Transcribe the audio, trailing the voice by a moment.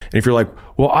And if you're like,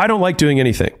 well, I don't like doing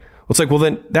anything. It's like, well,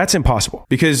 then that's impossible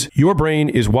because your brain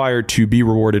is wired to be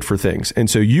rewarded for things. And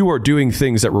so you are doing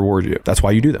things that reward you. That's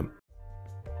why you do them.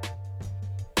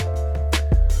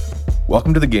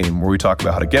 Welcome to the game, where we talk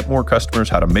about how to get more customers,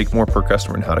 how to make more per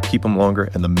customer, and how to keep them longer,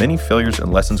 and the many failures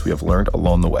and lessons we have learned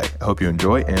along the way. I hope you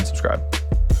enjoy and subscribe.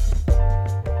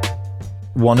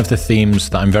 One of the themes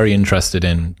that I'm very interested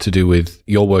in to do with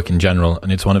your work in general, and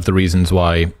it's one of the reasons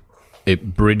why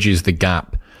it bridges the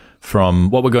gap from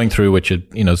what we're going through, which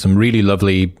are, some really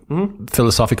lovely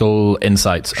philosophical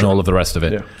insights and all of the rest of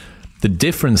it. Yeah. The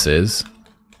difference is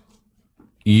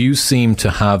you seem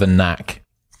to have a knack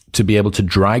to be able to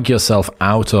drag yourself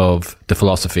out of the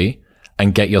philosophy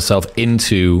and get yourself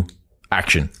into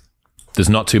action. There's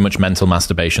not too much mental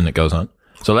masturbation that goes on.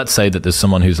 So let's say that there's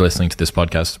someone who's listening to this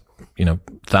podcast,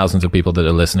 thousands of people that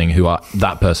are listening who are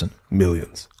that person.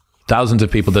 Millions. Thousands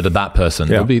of people that are that person.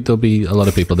 Yeah. There'll be a lot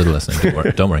of people that are listening.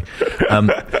 Don't worry.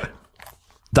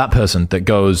 That person that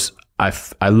goes,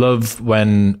 I love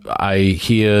when I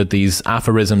hear these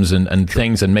aphorisms and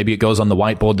things, and maybe it goes on the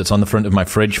whiteboard that's on the front of my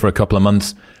fridge for a couple of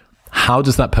months. How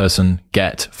does that person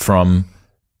get from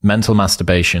mental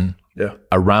masturbation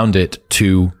around it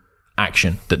to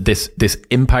action? That this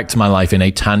impacts my life in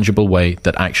a tangible way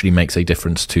that actually makes a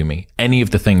difference to me. Any of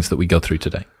the things that we go through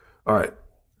today. All right.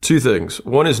 Two things.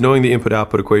 One is knowing the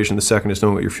input-output equation. The second is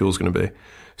knowing what your fuel is going to be.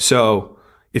 So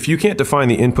if you can't define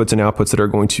the inputs and outputs that are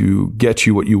going to get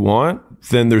you what you want,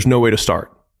 then there's no way to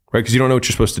start, right? Because you don't know what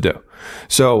you're supposed to do.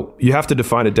 So you have to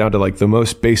define it down to like the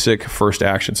most basic first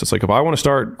actions. So it's like, if I want to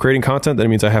start creating content, then it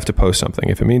means I have to post something.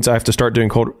 If it means I have to start doing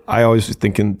I always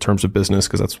think in terms of business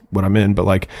because that's what I'm in. But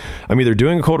like, I'm either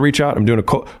doing a cold reach out, I'm doing a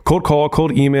cold call,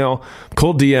 cold email,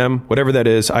 cold DM, whatever that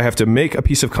is. I have to make a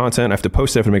piece of content. I have to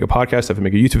post it. I have to make a podcast. I have to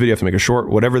make a YouTube video. I have to make a short,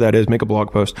 whatever that is, make a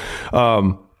blog post.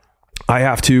 I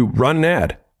have to run an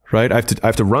ad. Right? I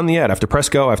have to run the ad. I have to press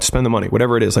go. I have to spend the money,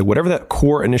 whatever it is, like whatever that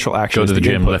core initial action is. Go to the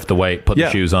gym, lift the weight, put the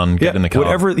shoes on, get in the car.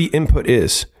 Whatever the input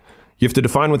is, you have to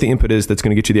define what the input is that's going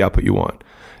to get you the output you want.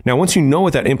 Now, once you know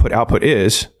what that input output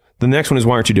is, the next one is,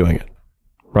 why aren't you doing it?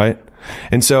 Right?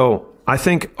 And so I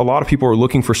think a lot of people are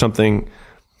looking for something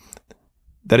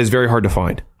that is very hard to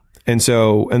find. And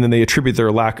then they attribute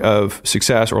their lack of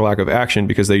success or lack of action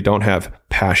because they don't have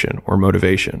passion or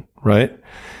motivation. Right?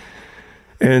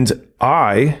 And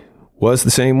I was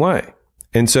the same way.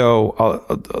 And so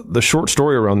the short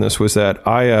story around this was that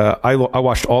I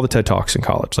watched all the TED Talks in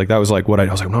college. Like that was like what I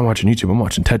was like, I'm not watching YouTube, I'm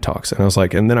watching TED Talks. And I was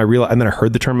like, and then I realized, and then I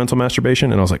heard the term mental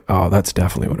masturbation and I was like, oh, that's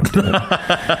definitely what I'm doing.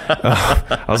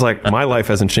 I was like, my life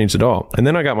hasn't changed at all. And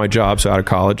then I got my job, so out of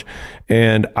college,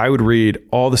 and I would read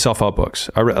all the self-help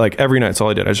books. I read like every night. That's all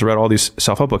I did. I just read all these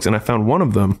self-help books. And I found one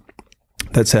of them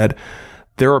that said,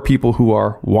 there are people who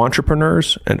are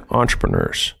wantrepreneurs and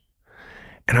entrepreneurs.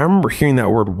 And I remember hearing that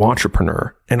word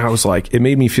wantrepreneur, and I was like, it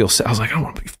made me feel sad. I was like, I don't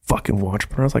want to be fucking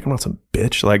wantrepreneur. I was like, I'm not some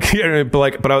bitch.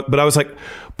 Like, but I was like,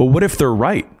 but what if they're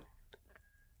right?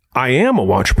 I am a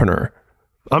wantrepreneur.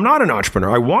 I'm not an entrepreneur.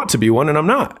 I want to be one, and I'm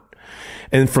not.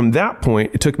 And from that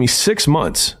point, it took me 6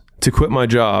 months to quit my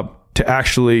job to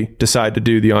actually decide to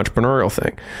do the entrepreneurial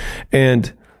thing.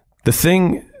 And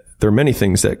there are many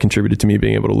things that contributed to me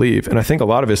being able to leave. And I think a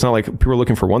lot of it's not like people are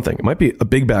looking for one thing. It might be a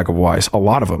big bag of whys, a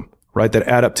lot of them, right? That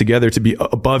add up together to be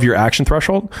above your action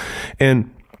threshold.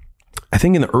 And I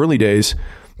think in the early days,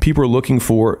 people are looking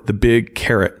for the big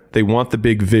carrot. They want the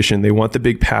big vision. They want the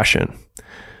big passion,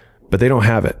 but they don't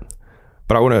have it.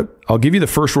 But I'll give you the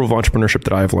first rule of entrepreneurship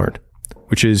that I've learned,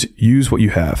 which is use what you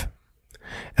have.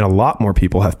 And a lot more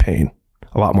people have pain.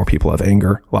 A lot more people have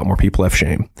anger. A lot more people have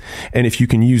shame. And if you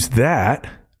can use that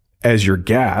as your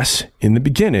gas in the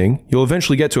beginning, you'll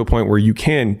eventually get to a point where you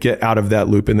can get out of that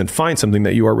loop and then find something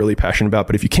that you are really passionate about.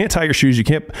 But if you can't tie your shoes, you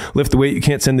can't lift the weight, you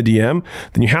can't send the DM,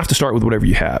 then you have to start with whatever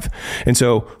you have. And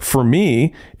so for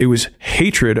me, it was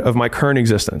hatred of my current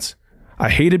existence.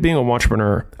 I hated being a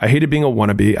entrepreneur. I hated being a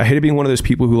wannabe. I hated being one of those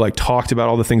people who like talked about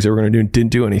all the things they were going to do and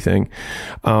didn't do anything.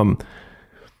 I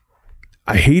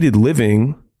hated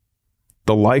living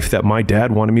the life that my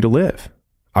dad wanted me to live.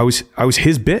 I was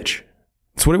his bitch.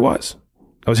 That's what it was.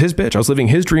 I was his bitch. I was living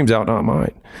his dreams out, not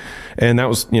mine. And that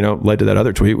was, led to that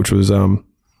other tweet, which was,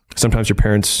 sometimes your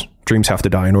parents' dreams have to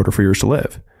die in order for yours to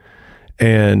live.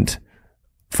 And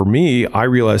for me, I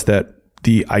realized that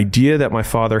the idea that my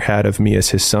father had of me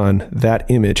as his son, that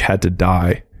image had to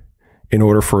die in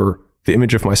order for the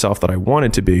image of myself that I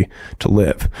wanted to be to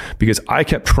live. Because I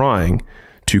kept trying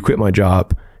to quit my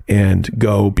job and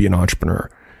go be an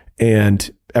entrepreneur.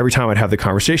 And every time I'd have the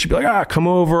conversation, be like, come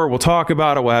over, we'll talk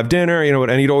about it, we'll have dinner, you know what?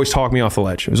 And he'd always talk me off the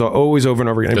ledge. It was always over and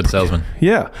over again. Good salesman.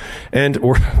 Yeah.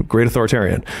 Or great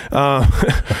authoritarian.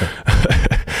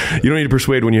 You don't need to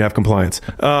persuade when you have compliance.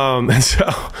 And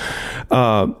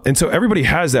so everybody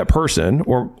has that person,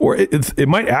 or it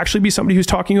might actually be somebody who's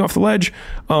talking you off the ledge,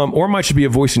 or it might just be a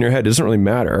voice in your head. It doesn't really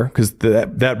matter, because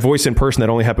that voice in person that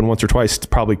only happened once or twice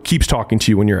probably keeps talking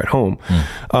to you when you're at home.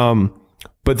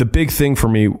 But the big thing for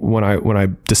me when I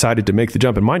decided to make the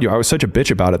jump, and mind you, I was such a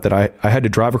bitch about it that I had to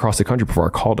drive across the country before I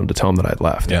called him to tell him that I'd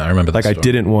left. Yeah, I remember that. Like, I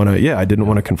didn't want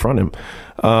to confront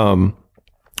him,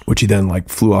 which he then like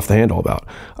flew off the handle about.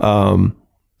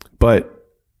 But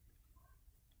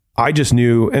I just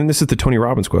knew, and this is the Tony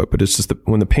Robbins quote, but it's just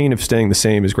when the pain of staying the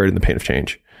same is greater than the pain of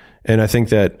change. And I think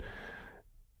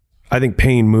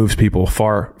pain moves people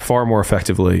far, far more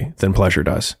effectively than pleasure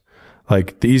does.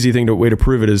 Like, the easy way to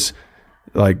prove it is,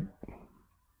 like,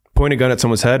 point a gun at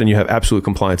someone's head and you have absolute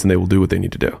compliance and they will do what they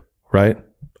need to do, right?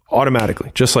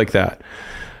 Automatically, just like that.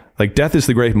 Like, death is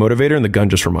the great motivator and the gun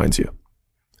just reminds you.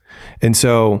 And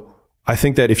so I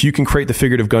think that if you can create the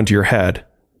figurative gun to your head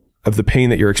of the pain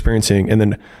that you're experiencing, and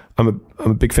then I'm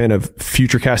a big fan of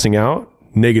future casting out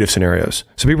negative scenarios.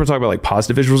 So people talk about like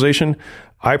positive visualization.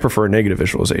 I prefer negative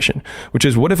visualization, which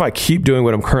is, what if I keep doing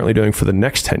what I'm currently doing for the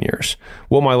next 10 years?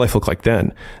 What will my life look like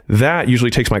then? That usually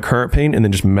takes my current pain and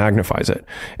then just magnifies it.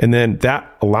 And then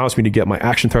that allows me to get my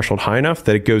action threshold high enough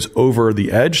that it goes over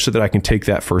the edge so that I can take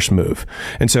that first move.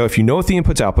 And so if you know what the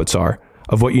inputs outputs are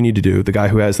of what you need to do, the guy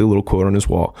who has the little quote on his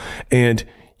wall, and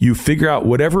you figure out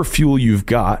whatever fuel you've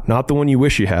got, not the one you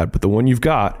wish you had, but the one you've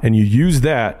got, and you use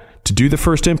that to do the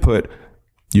first input,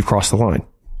 you've crossed the line.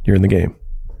 You're in the game.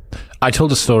 I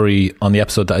told a story on the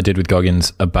episode that I did with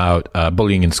Goggins about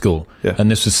bullying in school. Yeah. And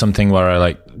this was something where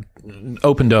I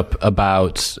opened up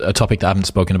about a topic that I haven't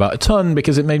spoken about a ton,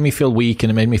 because it made me feel weak and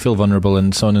it made me feel vulnerable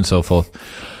and so on and so forth.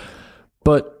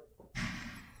 But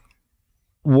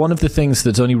one of the things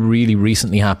that's only really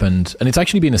recently happened, and it's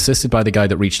actually been assisted by the guy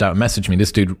that reached out and messaged me.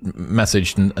 This dude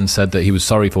messaged and said that he was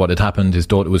sorry for what had happened. His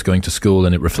daughter was going to school,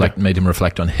 and it made him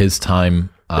reflect on his time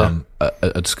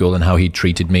at school and how he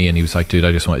treated me. And he was like, dude,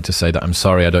 I just wanted to say that I'm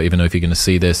sorry. I don't even know if you're going to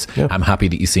see this. Yeah. I'm happy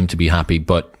that you seem to be happy,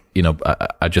 but you know,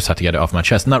 I just had to get it off my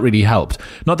chest. And that really helped.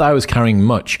 Not that I was carrying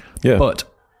much, but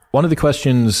one of the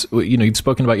questions, you know, you've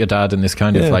spoken about your dad and this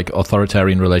kind of like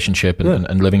authoritarian relationship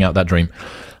and living out that dream.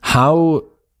 How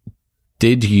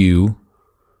did you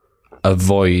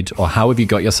avoid, or how have you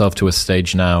got yourself to a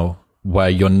stage now where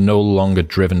you're no longer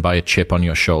driven by a chip on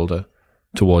your shoulder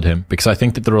toward him? Because I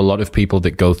think that there are a lot of people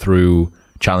that go through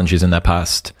challenges in their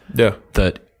past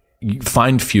that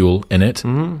find fuel in it,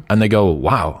 and they go,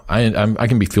 wow, I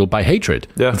can be fueled by hatred.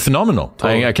 Yeah. Phenomenal.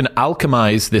 Totally. I can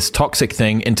alchemize this toxic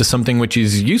thing into something which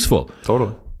is useful.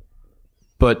 Totally.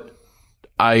 But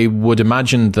I would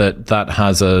imagine that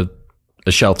has a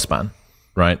shelf span,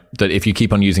 right? That if you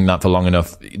keep on using that for long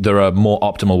enough, there are more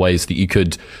optimal ways that you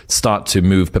could start to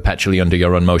move perpetually under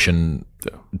your own motion,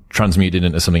 transmute it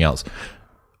into something else.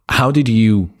 How did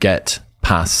you get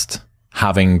past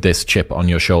having this chip on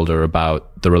your shoulder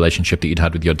about the relationship that you'd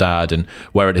had with your dad and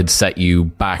where it had set you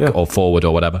back or forward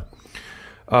or whatever?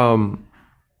 Or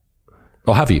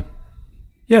have you?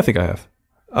 Yeah, I think I have.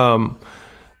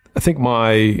 I think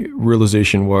my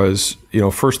realization was, you know,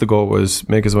 first the goal was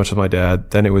make as much as my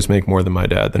dad, then it was make more than my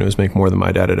dad, then it was make more than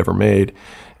my dad had ever made.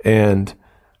 And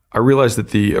I realized that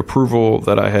the approval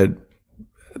that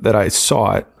I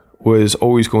sought was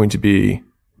always going to be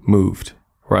moved,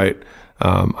 right?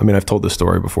 I mean, I've told this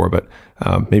story before, but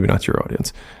maybe not to your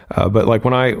audience. But like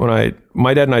when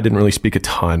my dad and I didn't really speak a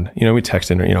ton. You know, we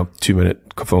texted,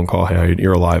 2-minute phone call. Hey,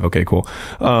 you're alive. Okay, cool.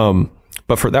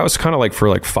 But that was kind of like for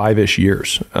like 5-ish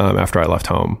years after I left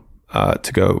home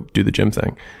to go do the gym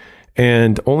thing.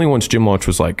 And only once gym launch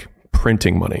was like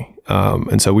printing money.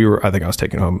 And so I think I was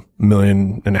taking home $1.5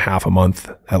 million a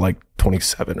month at like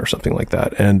 27 or something like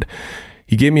that. And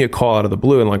he gave me a call out of the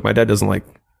blue, and like my dad doesn't like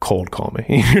cold call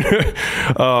me.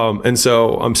 And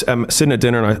so I'm sitting at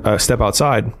dinner and I step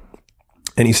outside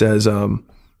and he says,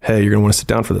 hey, you're going to want to sit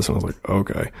down for this. And I was like,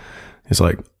 okay. He's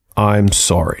like, I'm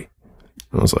sorry.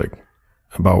 And I was like,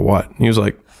 about what? And he was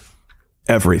like,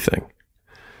 everything.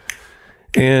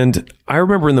 And I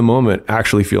remember in the moment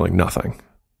actually feeling nothing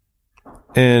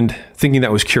and thinking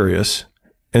that was curious,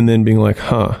 and then being like,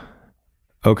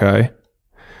 okay.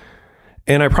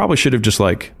 And I probably should have just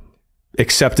like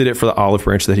accepted it for the olive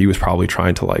branch that he was probably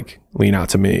trying to like lean out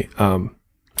to me.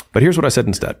 But here's what I said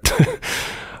instead.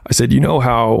 I said, you know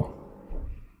how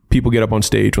people get up on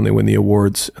stage when they win the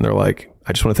awards and they're like,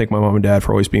 I just want to thank my mom and dad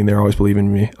for always being there, always believing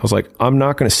in me. I was like, I'm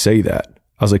not going to say that.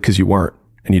 I was like, because you weren't.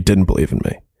 and you didn't believe in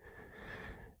me.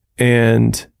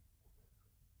 And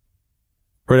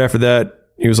right after that,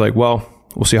 he was like, well,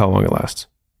 we'll see how long it lasts.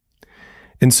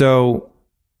 And so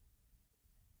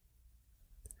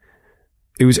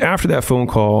it was after that phone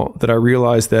call that I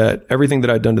realized that everything that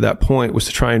I'd done to that point was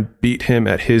to try and beat him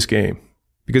at his game.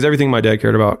 Because everything my dad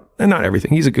cared about, and not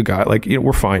everything, he's a good guy. Like,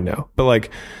 we're fine now. But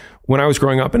like when I was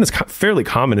growing up, and it's fairly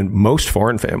common in most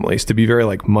foreign families to be very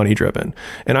like money driven.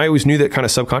 And I always knew that kind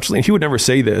of subconsciously, and he would never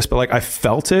say this, but like I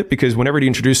felt it because whenever he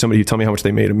introduced somebody, he'd tell me how much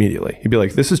they made immediately. He'd be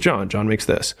like, this is John makes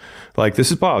this. Like,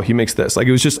 this is Bob, he makes this. Like,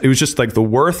 it was just like the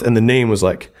worth and the name was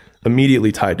like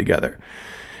immediately tied together.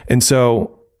 And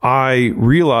so I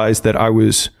realized that I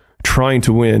was trying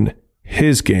to win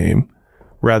his game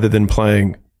rather than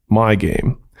playing my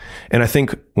game. And I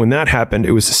think when that happened,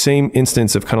 it was the same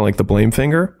instance of kind of like the blame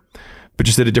finger, but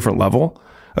just at a different level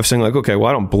of saying like, okay, well,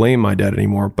 I don't blame my dad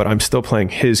anymore, but I'm still playing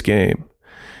his game.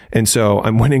 And so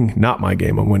I'm winning not my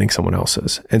game, I'm winning someone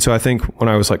else's. And so I think when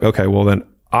I was like, okay, well then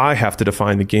I have to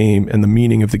define the game and the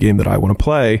meaning of the game that I want to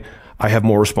play, I have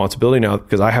more responsibility now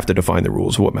because I have to define the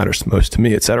rules of what matters most to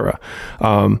me, et cetera.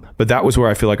 But that was where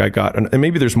I feel like I got, and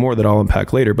maybe there's more that I'll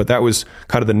unpack later, but that was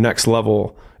kind of the next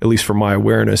level, at least for my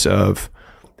awareness of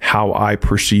how I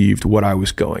perceived what I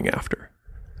was going after.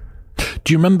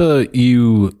 Do you remember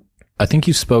I think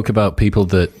you spoke about people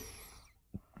that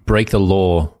break the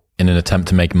law in an attempt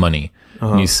to make money.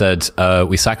 And you said,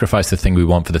 we sacrifice the thing we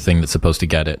want for the thing that's supposed to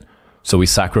get it. So we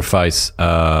sacrifice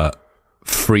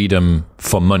freedom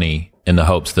for money in the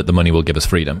hopes that the money will give us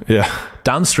freedom. Yeah.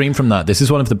 Downstream from that, this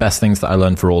is one of the best things that I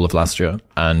learned for all of last year.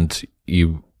 And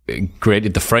you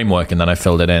created the framework and then I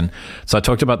filled it in. So I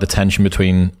talked about the tension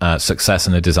between success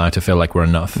and a desire to feel like we're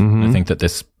enough. Mm-hmm. I think that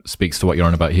this speaks to what you're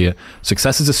on about here.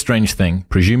 Success is a strange thing.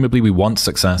 Presumably we want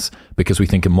success because we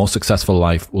think a more successful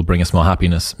life will bring us more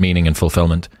happiness, meaning and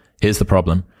fulfillment. Here's the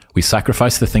problem. We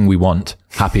sacrifice the thing we want,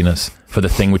 happiness, for the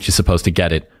thing which is supposed to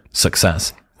get it,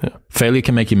 success. Yeah. Failure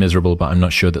can make you miserable, but I'm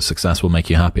not sure that success will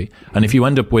make you happy. And if you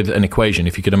end up with an equation,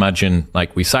 if you could imagine,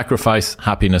 like, we sacrifice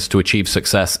happiness to achieve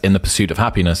success in the pursuit of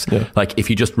happiness, like if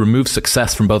you just remove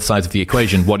success from both sides of the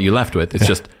equation, what are you left with? It's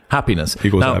just happiness.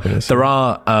 Equals happiness. There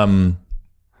are,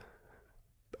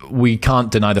 we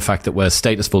can't deny the fact that we're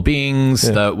statesful beings,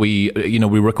 that we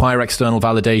require external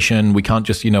validation. We can't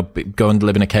just, go and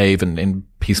live in a cave and in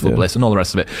peaceful bliss and all the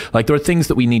rest of it. Like, there are things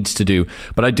that we need to do,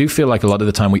 but I do feel like a lot of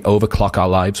the time we overclock our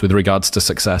lives with regards to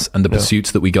success and the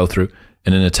pursuits that we go through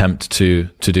in an attempt to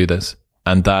do this.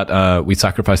 And that, we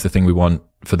sacrifice the thing we want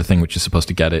for the thing which is supposed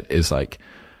to get it is like,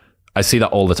 I see that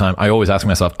all the time. I always ask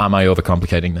myself, am I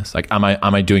overcomplicating this? Like, am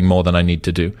I doing more than I need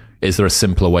to do? Is there a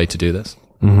simpler way to do this?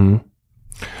 Mm-hmm.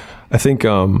 I think,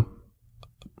 I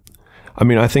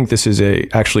think this is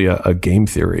actually a game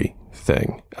theory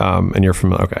thing. And you're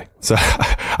familiar. Okay. So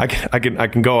I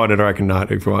can go on it or I can not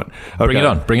if you want. Okay.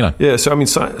 Bring it on. Yeah. So,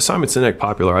 Simon Sinek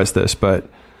popularized this, but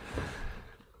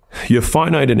you have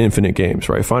finite and infinite games,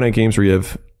 right? Finite games where you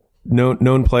have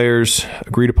known players,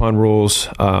 agreed upon rules,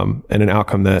 and an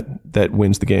outcome that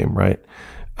wins the game, right?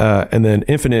 And then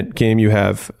infinite game, you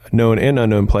have known and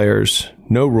unknown players,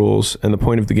 no rules, and the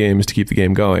point of the game is to keep the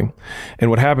game going. And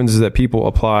what happens is that people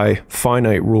apply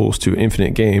finite rules to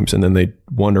infinite games, and then they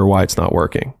wonder why it's not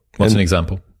working. What's an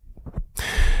example?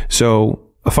 So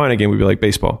a finite game would be like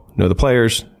baseball. Know the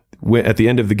players. At the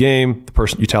end of the game, the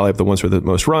person you tally up the ones with the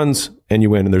most runs, and you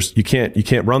win. And you can't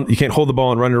hold the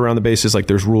ball and run it around the bases. Like,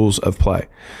 there's rules of play.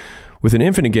 With an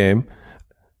infinite game,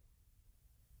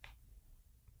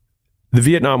 the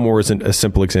Vietnam War isn't a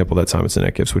simple example that Simon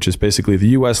Sinek gives, which is basically the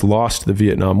U.S. lost the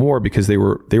Vietnam War because they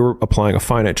were applying a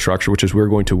finite structure, which is we're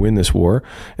going to win this war,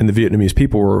 and the Vietnamese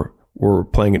people were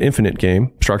playing an infinite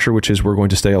game structure, which is we're going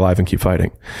to stay alive and keep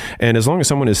fighting. And as long as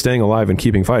someone is staying alive and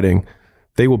keeping fighting,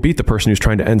 they will beat the person who's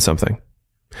trying to end something.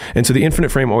 And so the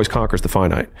infinite frame always conquers the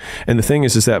finite. And the thing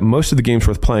is that most of the games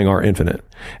worth playing are infinite.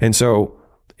 And so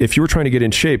if you were trying to get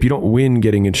in shape, you don't win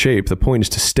getting in shape. The point is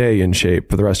to stay in shape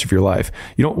for the rest of your life.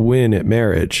 You don't win at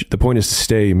marriage. The point is to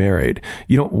stay married.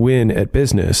 You don't win at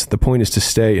business. The point is to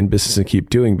stay in business and keep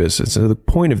doing business. So the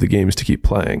point of the game is to keep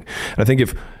playing. And I think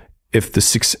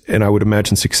and I would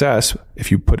imagine success,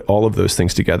 if you put all of those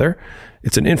things together,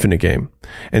 it's an infinite game.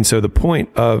 And so the point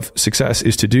of success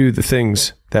is to do the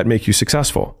things that make you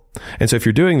successful. And so if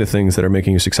you're doing the things that are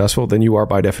making you successful, then you are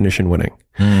by definition winning.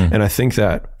 And I think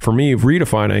that for me,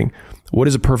 redefining what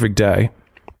is a perfect day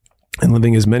and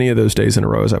living as many of those days in a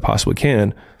row as I possibly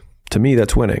can, to me,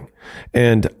 that's winning.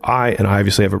 And I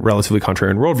obviously have a relatively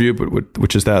contrarian worldview, but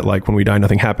which is that, like, when we die,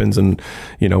 nothing happens. And,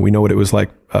 we know what it was like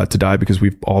to die because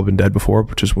we've all been dead before,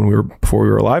 which is before we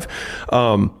were alive.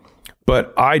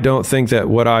 But I don't think that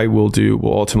what I will do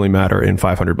will ultimately matter in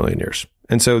 500 million years.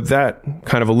 And so that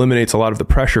kind of eliminates a lot of the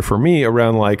pressure for me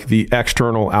around like the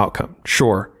external outcome.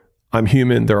 Sure, I'm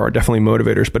human. There are definitely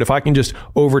motivators. But if I can just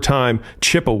over time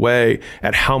chip away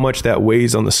at how much that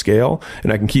weighs on the scale,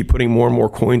 and I can keep putting more and more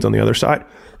coins on the other side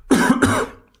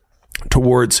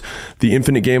towards the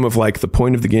infinite game of like the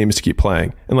point of the game is to keep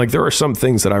playing. And like there are some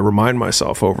things that I remind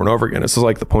myself over and over again. It's just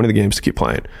like the point of the game is to keep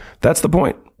playing. That's the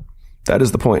point. That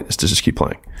is the point, is to just keep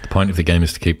playing. The point of the game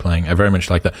is to keep playing. I very much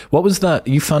like that. What was that?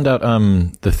 You found out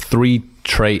the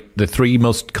three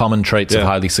most common traits of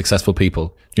highly successful people.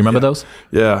 Do you remember those?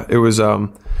 Yeah, it was,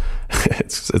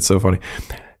 it's so funny.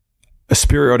 A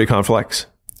superiority complex.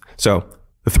 So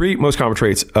the three most common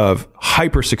traits of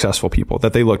hyper successful people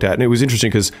that they looked at. And it was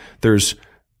interesting because there's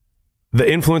the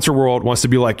influencer world wants to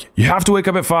be like, you have to wake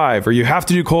up at 5 or you have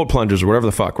to do cold plunges or whatever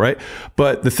the fuck, right?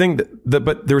 But the thing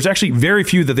but there was actually very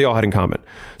few that they all had in common.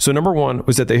 So number one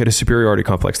was that they had a superiority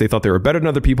complex. They thought they were better than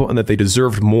other people and that they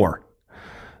deserved more.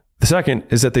 The second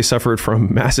is that they suffered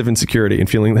from massive insecurity and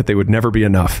feeling that they would never be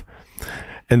enough.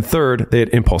 And third, they had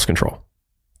impulse control.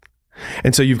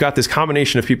 And so you've got this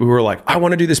combination of people who are like, I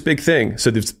want to do this big thing. So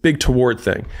this big toward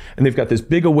thing. And they've got this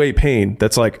big away pain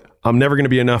that's like, I'm never going to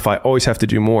be enough. I always have to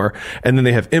do more. And then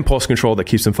they have impulse control that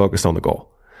keeps them focused on the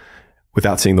goal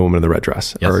without seeing the woman in the red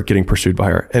dress or getting pursued by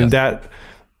her. And that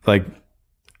like,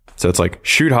 so it's like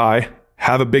shoot high,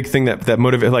 have a big thing that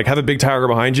motivates, like have a big tiger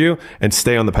behind you and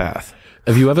stay on the path.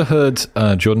 Have you ever heard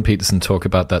Jordan Peterson talk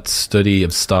about that study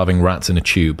of starving rats in a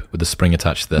tube with a spring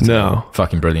attached to their tail? No.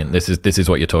 Fucking brilliant. This is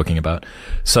what you're talking about.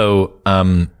 So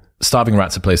starving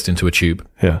rats are placed into a tube.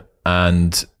 Yeah.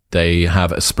 And they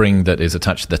have a spring that is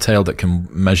attached to their tail that can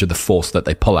measure the force that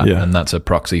they pull at. Yeah. And that's a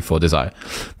proxy for desire.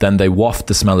 Then they waft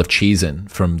the smell of cheese in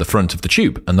from the front of the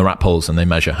tube and the rat pulls and they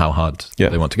measure how hard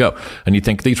they want to go. And you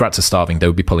think these rats are starving, they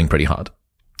would be pulling pretty hard.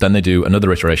 Then they do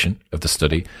another iteration of the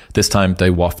study. This time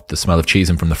they waft the smell of cheese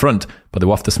in from the front, but they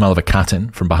waft the smell of a cat in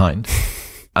from behind.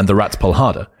 And the rats pull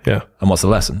harder. Yeah. And what's the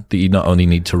lesson? That you not only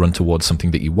need to run towards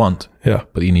something that you want,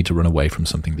 but you need to run away from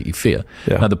something that you fear.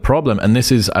 Yeah. Now the problem, and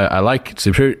this is, I like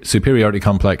superiority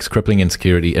complex, crippling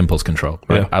insecurity, impulse control.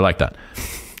 Right? Yeah. I like that.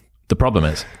 The problem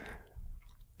is,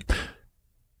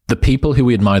 the people who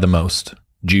we admire the most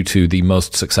due to the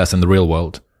most success in the real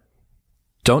world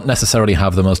don't necessarily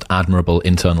have the most admirable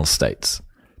internal states.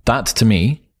 That, to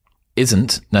me,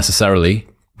 isn't necessarily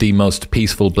the most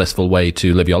peaceful, blissful way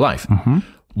to live your life. Mm-hmm.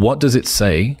 What does it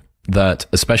say that,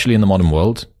 especially in the modern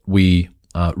world, we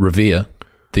revere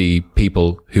the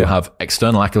people who have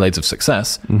external accolades of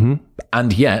success,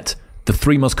 and yet the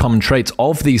three most common traits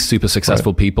of these super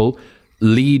successful people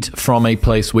lead from a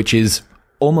place which is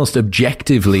almost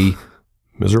objectively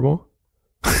miserable?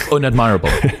 Unadmirable.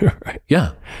 Right.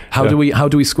 Yeah. How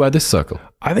do we square this circle?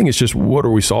 I think it's just, what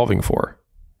are we solving for?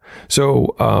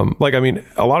 So, like, I mean,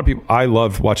 a lot of people, I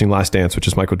love watching Last Dance, which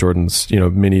is Michael Jordan's,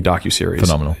 mini docuseries.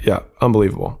 Phenomenal. Yeah.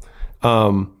 Unbelievable.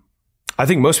 I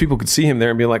think most people could see him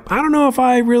there and be like, I don't know if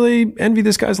I really envy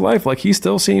this guy's life. Like, he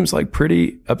still seems like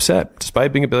pretty upset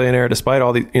despite being a billionaire, despite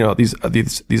all these,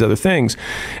 these other things.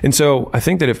 And so I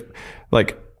think that if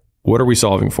like, what are we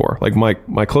solving for? Like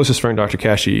my closest friend, Dr.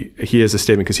 Kashi, he has a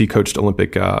statement because he coached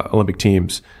Olympic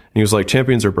teams, and he was like,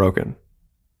 champions are broken.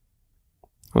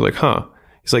 I was like, huh?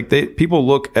 He's like, people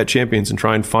look at champions and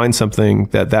try and find something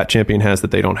that champion has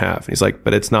that they don't have. And he's like,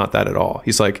 but it's not that at all.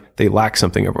 He's like, they lack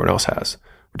something everyone else has,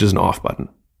 which is an off button.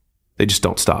 They just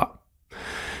don't stop.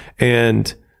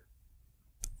 And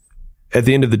at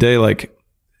the end of the day, like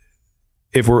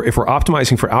if we're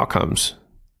optimizing for outcomes,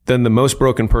 then the most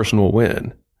broken person will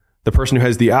win. The person who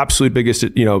has the absolute biggest,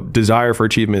 desire for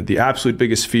achievement, the absolute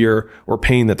biggest fear or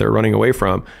pain that they're running away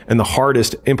from, and the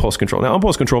hardest impulse control. Now,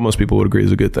 impulse control, most people would agree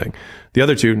is a good thing. The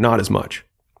other two, not as much.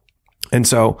 And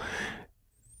so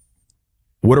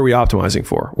what are we optimizing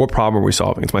for? What problem are we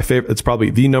solving? It's my favorite. It's probably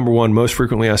the number one most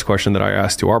frequently asked question that I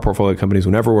ask to our portfolio companies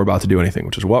whenever we're about to do anything,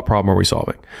 which is, what problem are we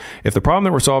solving? If the problem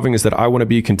that we're solving is that I want to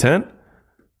be content,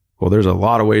 well, there's a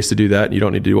lot of ways to do that. And you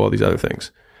don't need to do all these other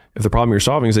things. If the problem you're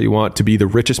solving is that you want to be the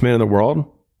richest man in the world,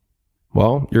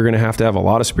 well, you're going to have a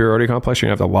lot of superiority complex. You're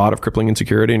going to have a lot of crippling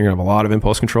insecurity, and you're going to have a lot of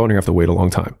impulse control, and you're going to have to wait a long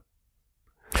time.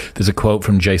 There's a quote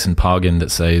from Jason Pargin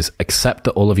that says, accept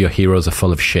that all of your heroes are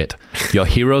full of shit. Your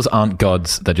heroes aren't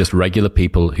gods. They're just regular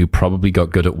people who probably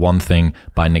got good at one thing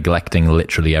by neglecting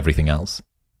literally everything else.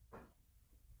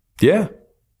 Yeah.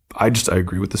 I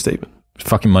agree with the statement.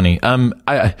 Fucking money.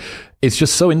 It's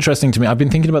just so interesting to me. I've been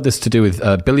thinking about this to do with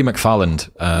Billy McFarland.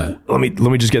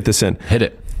 Let me just get this in. Hit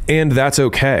it. And that's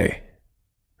okay.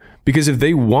 Because if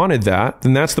they wanted that,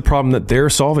 then that's the problem that they're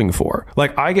solving for.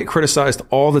 Like, I get criticized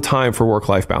all the time for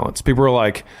work-life balance. People are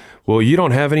like, well, you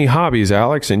don't have any hobbies,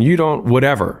 Alex, and you don't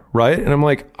whatever, right? And I'm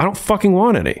like, I don't fucking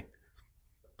want any.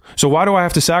 So why do I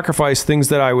have to sacrifice things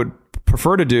that I would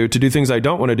prefer to do things I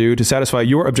don't want to do to satisfy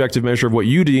your objective measure of what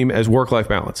you deem as work-life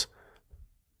balance?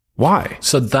 Why?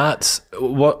 So that's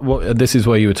what this is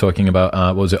where you were talking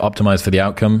about. Was it optimized for the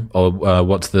outcome, or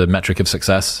what's the metric of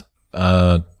success?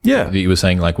 That you were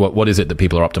saying, like, what is it that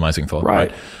people are optimizing for?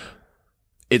 Right.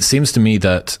 It seems to me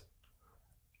that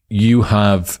you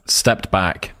have stepped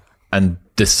back and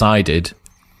decided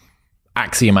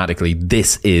axiomatically,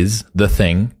 this is the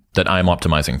thing that I'm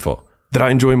optimizing for. That I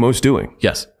enjoy most doing.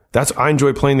 Yes. I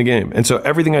enjoy playing the game. And so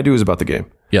everything I do is about the game.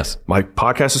 Yes. My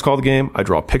podcast is called The Game. I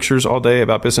draw pictures all day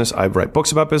about business. I write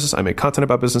books about business. I make content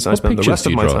about business. And I spend the rest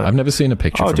of my time. I've never seen a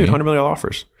picture. Oh, dude, $100 million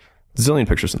offers. Zillion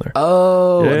pictures in there.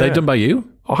 Oh, are they done by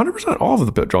you? 100%. All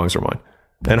of the drawings are mine.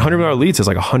 And $100 million leads has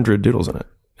like 100 doodles in it.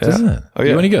 Yeah. Isn't it? Oh,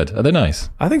 yeah. Are you any good? Are they nice?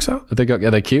 I think so. Are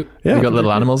they cute? Yeah. They got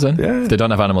little animals in? Yeah. If they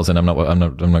don't have animals in, I'm not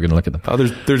going to look at them. Oh,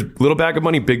 there's little bag of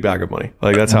money, big bag of money.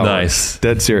 Like, that's how. Nice.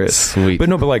 Dead serious. Sweet. But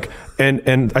no, but like,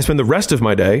 and I spend the rest of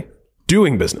my day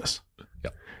doing business.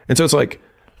 Yeah. And so it's like,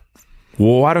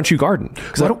 well, why don't you garden?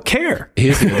 Because I don't care.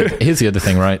 Here's the other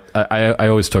thing, right? I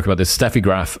always talk about this. Steffi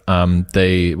Graf,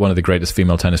 one of the greatest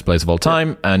female tennis players of all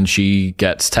time, and she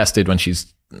gets tested when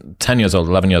she's 10 years old,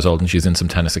 11 years old, and she's in some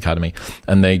tennis academy.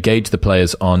 And they gauge the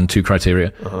players on two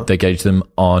criteria. Uh-huh. They gauge them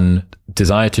on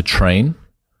desire to train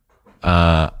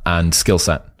and skill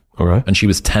set. All right. And she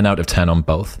was 10 out of 10 on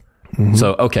both. Mm-hmm.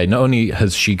 So, okay, not only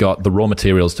has she got the raw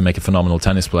materials to make a phenomenal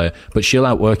tennis player, but she'll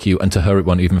outwork you, and to her, it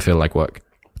won't even feel like work.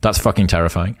 That's fucking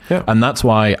terrifying. Yeah. And that's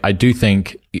why I do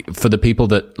think for the people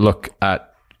that look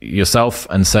at yourself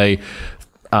and say,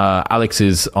 Alex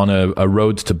is on a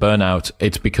road to burnout,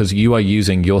 it's because you are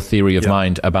using your theory of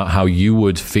mind about how you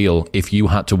would feel if you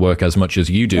had to work as much as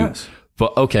you do. Yes.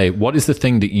 But okay, what is the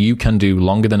thing that you can do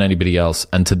longer than anybody else,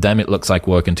 and to them it looks like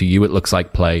work, and to you it looks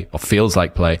like play or feels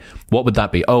like play? What would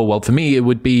that be? Oh, well, for me it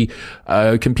would be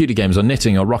computer games or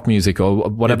knitting or rock music or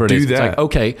whatever it is. It's like,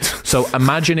 okay, so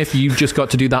imagine if you just got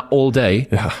to do that all day,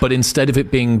 but instead of it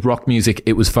being rock music,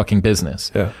 it was fucking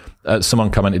business. Yeah.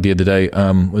 Someone commented the other day,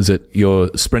 was it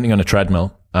you're sprinting on a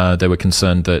treadmill? They were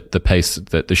concerned that the pace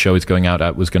that the show is going out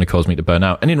at was going to cause me to burn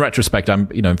out. And in retrospect,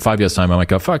 in 5 years' time, I might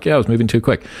go, fuck yeah, I was moving too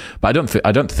quick. But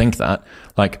I don't think that.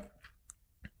 Like,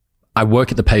 I work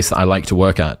at the pace that I like to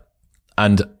work at.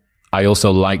 And I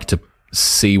also like to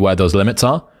see where those limits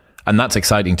are. And that's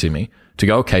exciting to me, to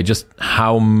go, okay, just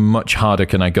how much harder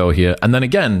can I go here? And then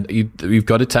again, you've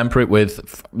got to temper it with,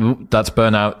 that's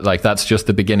burnout. Like, that's just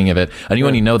the beginning of it. And you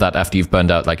only know that after you've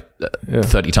burned out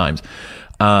 30 times.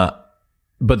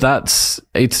 But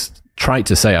it's trite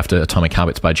to say after Atomic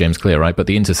Habits by James Clear, right? But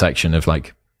the intersection of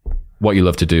like what you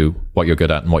love to do, what you're good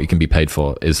at, and what you can be paid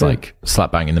for is like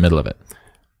slap bang in the middle of it.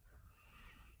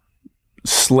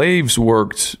 Slaves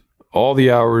worked all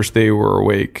the hours they were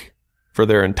awake for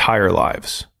their entire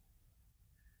lives.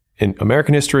 In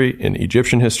American history, in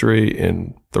Egyptian history,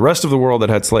 in the rest of the world that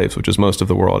had slaves, which is most of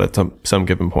the world at some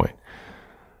given point.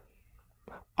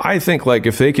 I think, like,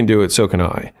 if they can do it, so can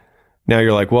I. Now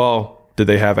you're like, well, did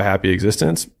they have a happy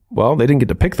existence? Well, they didn't get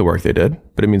to pick the work they did,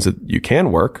 but it means that you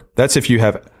can work. That's if you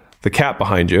have the cap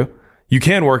behind you. You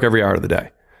can work every hour of the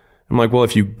day. I'm like, well,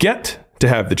 if you get to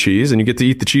have the cheese and you get to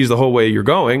eat the cheese the whole way you're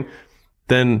going,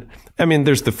 then, I mean,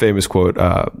 there's the famous quote,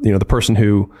 the person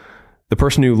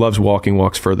who loves walking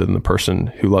walks further than the person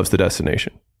who loves the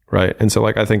destination, right? And so,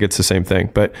 like, I think it's the same thing.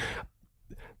 But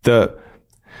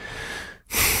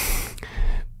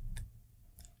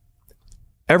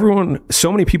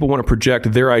so many people want to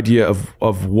project their idea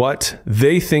of what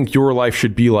they think your life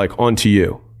should be like onto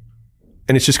you.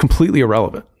 And it's just completely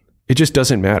irrelevant. It just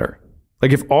doesn't matter.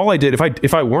 Like, if all I did,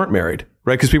 if I weren't married,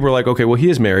 right? Because people are like, okay, well, he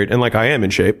is married, and like, I am in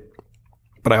shape,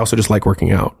 but I also just like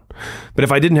working out. But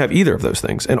if I didn't have either of those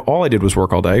things and all I did was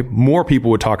work all day, more people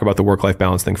would talk about the work-life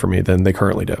balance thing for me than they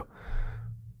currently do.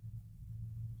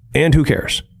 And who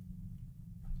cares?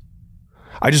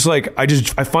 I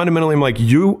fundamentally am like,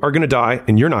 you are going to die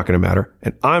and you're not going to matter.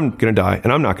 And I'm going to die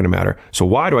and I'm not going to matter. So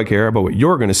why do I care about what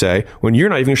you're going to say when you're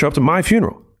not even going to show up to my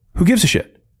funeral? Who gives a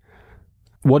shit?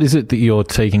 What is it that you're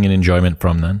taking an enjoyment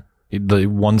from then? The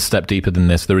one step deeper than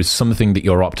this, there is something that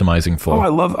you're optimizing for. Oh,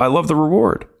 I love the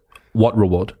reward. What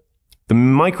reward? The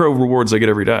micro rewards I get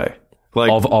every day. Like,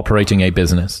 of operating a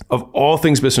business. Of all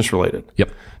things business related.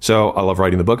 Yep. So I love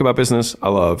writing the book about business. I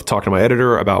love talking to my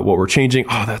editor about what we're changing.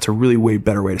 Oh, that's a really way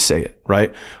better way to say it,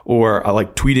 right? Or I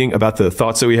like tweeting about the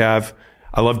thoughts that we have.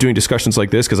 I love doing discussions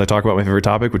like this because I talk about my favorite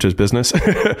topic, which is business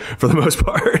for the most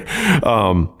part.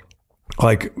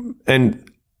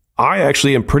 And I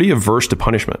actually am pretty averse to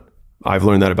punishment. I've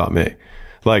learned that about me.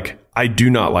 Like, I do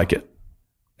not like it.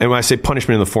 And when I say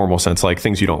punishment in the formal sense, like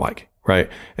things you don't like, right?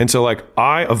 And so like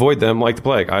I avoid them like the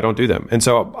plague. I don't do them. And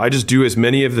so I just do as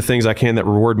many of the things I can that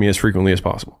reward me as frequently as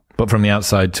possible. But from the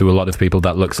outside, to a lot of people,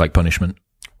 that looks like punishment.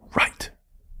 Right.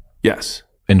 Yes.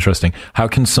 Interesting. How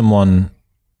can someone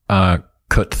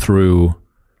cut through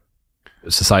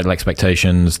societal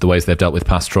expectations, the ways they've dealt with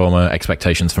past trauma,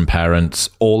 expectations from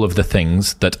parents, all of the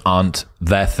things that aren't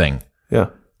their thing? Yeah.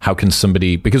 How can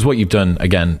somebody, because what you've done,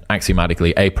 again,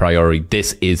 axiomatically, a priori,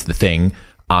 this is the thing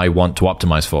I want to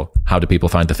optimize for. How do people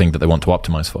find the thing that they want to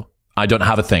optimize for? I don't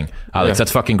have a thing. Alex,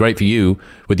 that's fucking great for you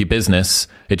with your business.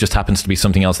 It just happens to be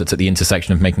something else that's at the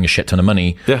intersection of making a shit ton of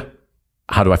money. Yeah.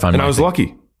 How do I find And I was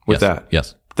lucky with that.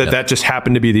 Yes. That just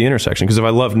happened to be the intersection. Because if I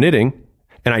love knitting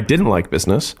and I didn't like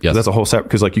business, that's a whole separate,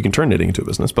 because like you can turn knitting into a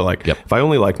business, but like if I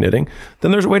only like knitting, then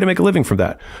there's a way to make a living from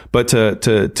that. But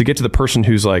to get to the person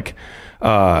who's like,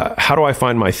 how do I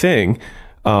find my thing?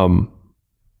 I'm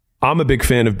a big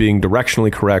fan of being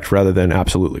directionally correct rather than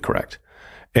absolutely correct.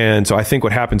 And so I think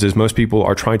what happens is most people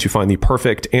are trying to find the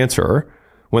perfect answer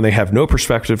when they have no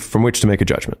perspective from which to make a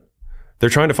judgment. They're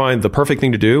trying to find the perfect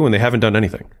thing to do when they haven't done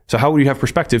anything. So how would you have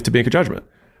perspective to make a judgment?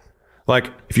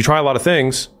 Like if you try a lot of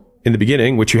things in the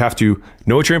beginning, which you have to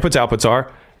know what your inputs, outputs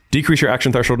are, decrease your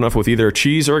action threshold enough with either a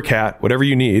cheese or a cat, whatever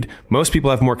you need. Most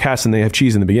people have more cats than they have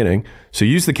cheese in the beginning. So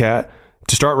use the cat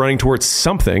to start running towards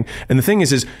something. And the thing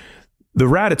is the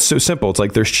rat, it's so simple. It's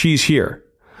like there's cheese here.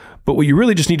 But what you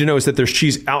really just need to know is that there's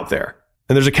cheese out there.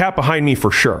 And there's a cat behind me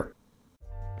for sure.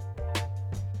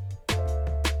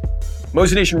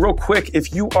 Mosey Nation, real quick,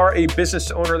 if you are a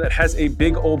business owner that has a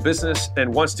big old business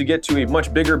and wants to get to a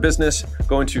much bigger business,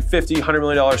 going to $50, $100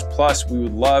 million plus, we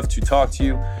would love to talk to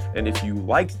you. And if you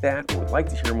like that or would like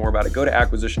to hear more about it, go to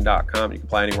acquisition.com. You can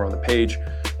apply anywhere on the page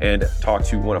and talk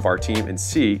to one of our team and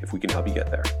see if we can help you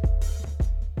get there.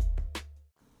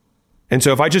 And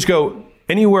so if I just go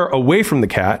anywhere away from the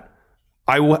cat,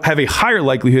 I will have a higher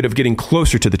likelihood of getting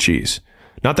closer to the cheese.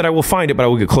 Not that I will find it, but I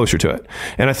will get closer to it.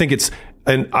 And I think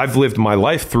and I've lived my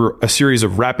life through a series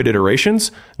of rapid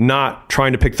iterations, not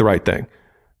trying to pick the right thing.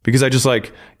 Because I just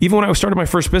even when I started my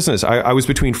first business, I was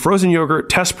between frozen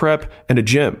yogurt, test prep, and a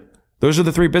gym. Those are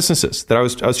the three businesses that I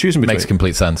was choosing between. Makes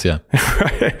complete sense, yeah.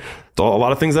 Right? It's a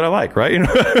lot of things that I like, right?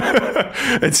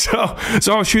 And so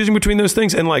I was choosing between those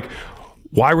things. And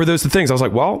why were those the things? I was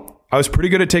like, well, I was pretty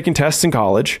good at taking tests in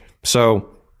college. So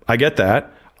I get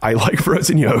that. I like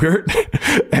frozen yogurt.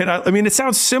 And I mean, it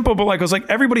sounds simple, but I was like,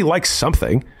 everybody likes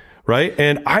something, right?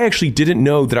 And I actually didn't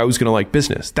know that I was going to like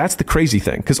business. That's the crazy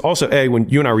thing. Because also, when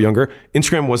you and I were younger,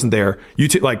 Instagram wasn't there.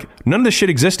 YouTube, none of this shit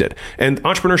existed. And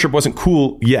entrepreneurship wasn't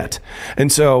cool yet.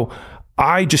 And so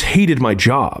I just hated my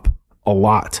job a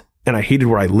lot. And I hated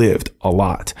where I lived a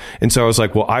lot. And so I was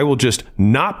like, well, I will just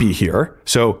not be here.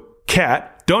 So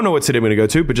don't know what city I'm going to go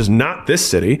to, but just not this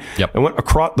city. Yep. I went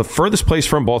across the furthest place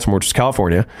from Baltimore, which is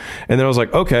California. And then I was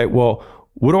like, okay, well,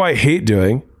 what do I hate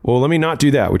doing? Well, let me not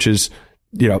do that, which is,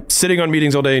 sitting on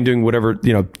meetings all day and doing whatever,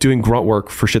 doing grunt work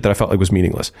for shit that I felt like was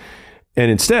meaningless. And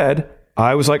instead,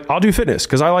 I was like, I'll do fitness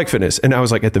because I like fitness. And I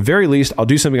was like, at the very least, I'll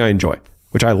do something I enjoy,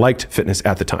 which I liked fitness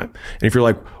at the time. And if you're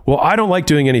like, well, I don't like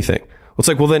doing anything. Well, it's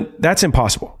like, well, then that's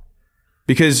impossible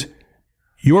because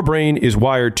your brain is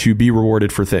wired to be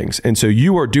rewarded for things. And so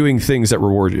you are doing things that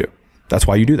reward you. That's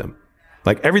why you do them.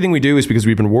 Everything we do is because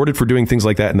we've been rewarded for doing things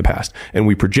like that in the past. And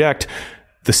we project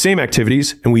the same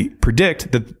activities and we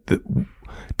predict that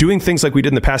doing things like we did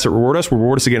in the past that reward us will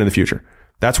reward us again in the future.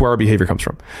 That's where our behavior comes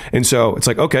from. And so it's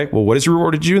like, okay, well, what has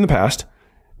rewarded you in the past?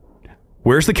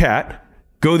 Where's the cat?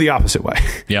 Go the opposite way.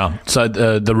 Yeah. So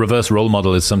the reverse role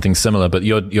model is something similar, but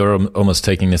you're almost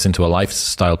taking this into a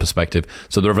lifestyle perspective.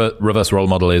 So the reverse role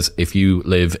model is if you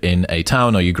live in a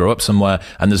town or you grow up somewhere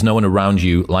and there's no one around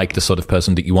you like the sort of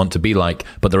person that you want to be like,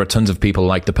 but there are tons of people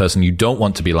like the person you don't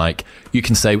want to be like, you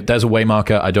can say, there's a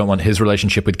waymarker. I don't want his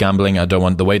relationship with gambling. I don't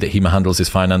want the way that he handles his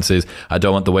finances. I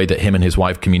don't want the way that him and his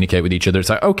wife communicate with each other. It's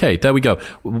like, okay, there we go.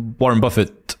 Warren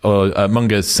Buffett or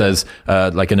Munger says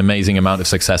an amazing amount of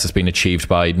success has been achieved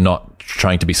by not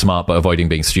trying to be smart, but avoiding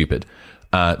being stupid.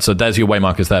 So there's your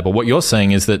waymarkers there. But what you're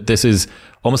saying is that this is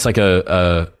almost like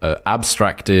a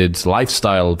abstracted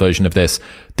lifestyle version of this.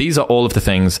 These are all of the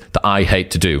things that I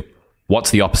hate to do.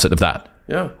 What's the opposite of that?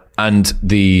 Yeah. And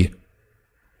the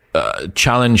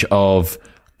challenge of,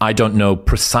 I don't know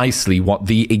precisely what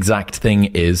the exact thing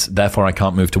is, therefore I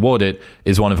can't move toward it,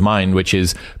 is one of mine, which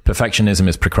is perfectionism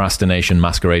is procrastination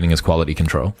masquerading as quality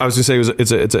control. I was going to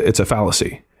say it's a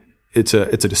fallacy. it's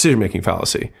a decision-making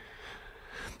fallacy.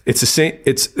 It's the same.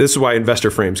 This is why investor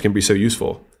frames can be so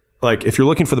useful. Like if you're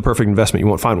looking for the perfect investment, you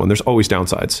won't find one. There's always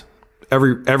downsides.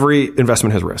 Every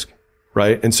investment has risk,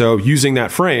 right? And so using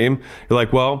that frame, you're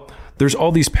like, well, there's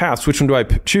all these paths. Which one do I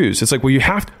choose? It's like, well, you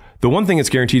have to, the one thing that's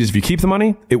guaranteed is if you keep the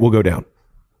money, it will go down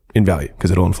in value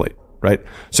because it'll inflate, right?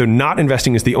 So not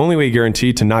investing is the only way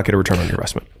guaranteed to not get a return on your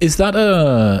investment. Is that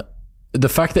the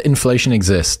fact that inflation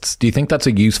exists, do you think that's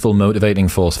a useful motivating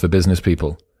force for business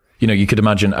people? You know, you could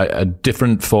imagine a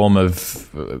different form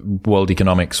of world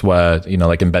economics where, you know,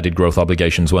 like embedded growth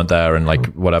obligations weren't there and like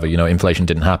whatever, you know, inflation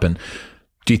didn't happen.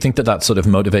 Do you think that sort of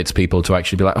motivates people to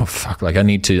actually be like, oh fuck, like I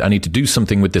need to do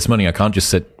something with this money. I can't just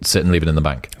sit and leave it in the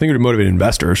bank. I think it would motivate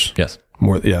investors. Yes.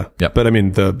 More, yeah. Yep. But I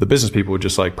mean, the business people would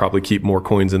just like probably keep more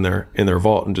coins in their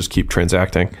vault and just keep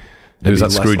transacting. Who's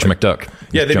that Scrooge McDuck?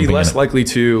 Yeah, they'd be less likely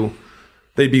to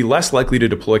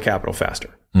deploy capital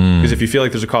faster. Because if you feel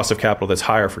like there's a cost of capital that's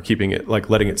higher for keeping it, like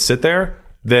letting it sit there,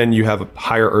 then you have a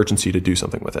higher urgency to do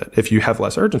something with it. If you have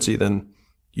less urgency, then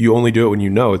you only do it when you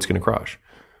know it's going to crush.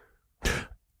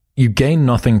 You gain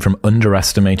nothing from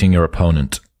underestimating your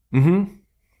opponent.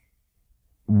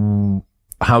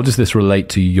 How does this relate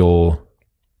to your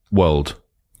world?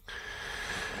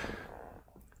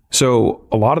 So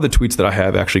a lot of the tweets that I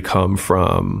have actually come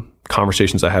from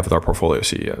conversations I have with our portfolio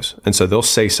CEOs. And so they'll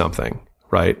say something,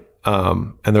 right?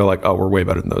 And they're like, oh, we're way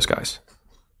better than those guys.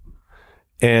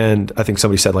 And I think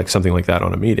somebody said like something like that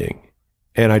on a meeting.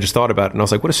 And I just thought about it and I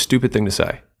was like, what a stupid thing to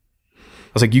say.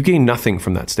 I was like, you gain nothing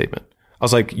from that statement. I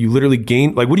was like, you literally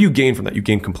gain, like, what do you gain from that? You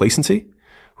gain complacency,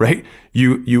 right?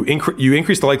 You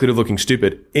increase the likelihood of looking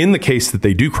stupid in the case that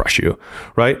they do crush you,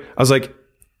 right? I was like,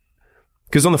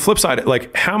 because on the flip side,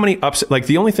 like how many upset, like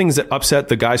the only things that upset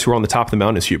the guys who are on the top of the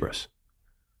mountain is hubris.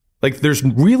 Like there's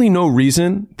really no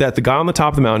reason that the guy on the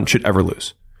top of the mountain should ever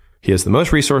lose. He has the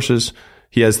most resources.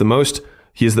 He has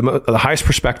the highest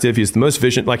perspective. He has the most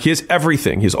vision. Like he has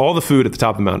everything. He has all the food at the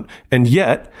top of the mountain. And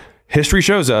yet history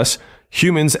shows us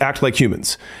humans act like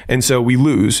humans. And so we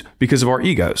lose because of our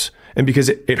egos. And because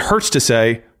it hurts to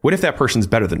say, what if that person's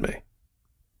better than me?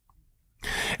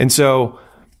 And so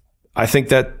I think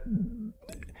that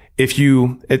if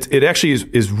it actually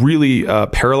is really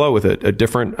parallel with a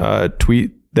different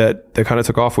tweet that kind of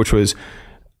took off, which was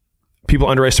people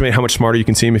underestimate how much smarter you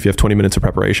can seem if you have 20 minutes of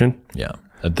preparation. Yeah,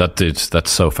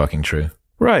 that's so fucking true.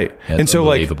 Right. Yeah, and so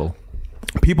like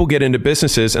people get into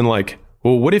businesses and like,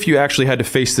 well, what if you actually had to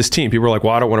face this team? People are like,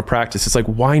 well, I don't want to practice. It's like,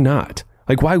 why not?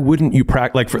 Like, why wouldn't you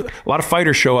practice? Like a lot of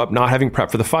fighters show up not having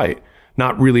prep for the fight,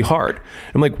 not really hard.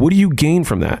 I'm like, what do you gain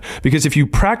from that? Because if you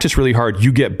practice really hard,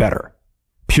 you get better,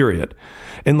 period.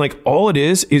 And like all it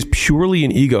is purely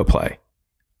an ego play.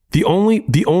 The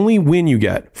only win you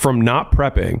get from not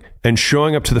prepping and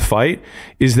showing up to the fight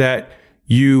is that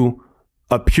you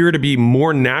appear to be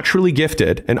more naturally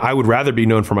gifted. And I would rather be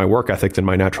known for my work ethic than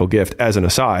my natural gift as an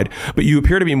aside, but you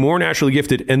appear to be more naturally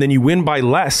gifted and then you win by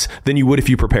less than you would if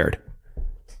you prepared.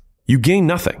 You gain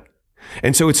nothing.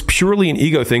 And so it's purely an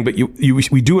ego thing, but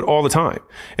we do it all the time.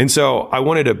 And so I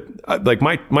wanted to, like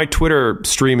my Twitter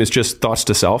stream is just thoughts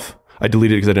to self. I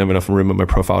deleted it because I didn't have enough room in my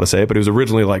profile to say it, but it was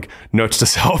originally like notes to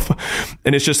self.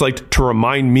 And it's just like to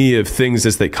remind me of things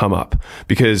as they come up,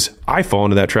 because I fall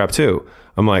into that trap too.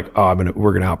 I'm like, oh,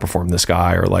 we're going to outperform this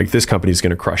guy, or like this company's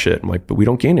going to crush it. I'm like, but we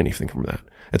don't gain anything from that.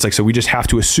 It's like, so we just have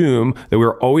to assume that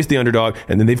we're always the underdog,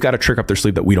 and then they've got a trick up their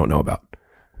sleeve that we don't know about.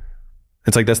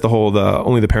 It's like, that's the whole,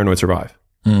 only the paranoid survive.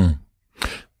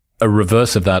 A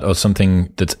reverse of that, or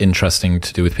something that's interesting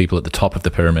to do with people at the top of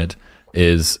the pyramid,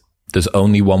 is there's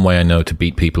only one way I know to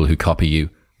beat people who copy you,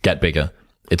 get bigger.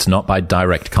 It's not by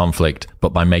direct conflict,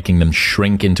 but by making them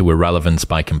shrink into irrelevance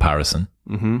by comparison.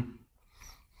 Mm-hmm.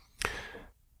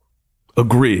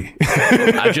 Agree.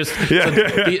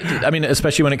 I mean,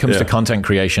 especially when it comes to content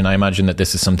creation, I imagine that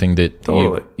this is something that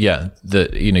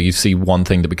you see one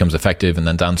thing that becomes effective, and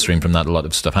then downstream from that, a lot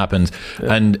of stuff happens.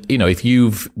 Yeah. And if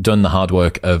you've done the hard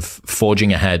work of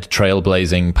forging ahead,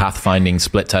 trailblazing, pathfinding,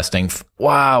 split testing,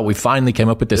 wow, we finally came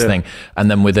up with this thing,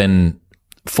 and then within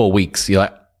 4 weeks, you're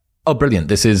like, oh, brilliant!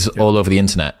 This is all over the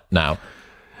internet now.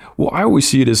 Well, I always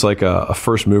see it as like a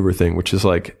first mover thing, which is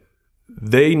like,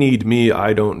 they need me,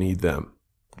 I don't need them.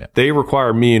 Yeah. They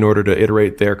require me in order to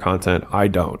iterate their content. I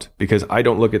don't, because I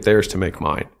don't look at theirs to make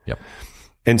mine. Yep.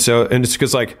 And it's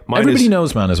because like everybody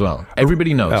knows, man, as well.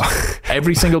 Everybody knows. Oh.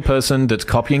 Every single person that's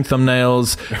copying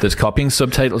thumbnails, that's copying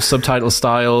subtitle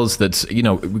styles, that's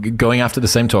going after the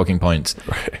same talking points.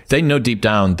 Right. They know deep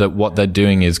down that what they're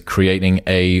doing is creating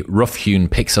a rough-hewn,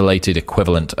 pixelated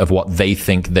equivalent of what they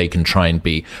think they can try and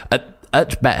be.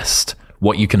 At best,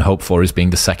 what you can hope for is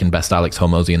being the second best Alex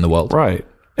Hormozi in the world. Right.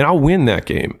 and I'll win that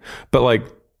game. But like,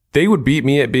 they would beat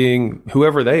me at being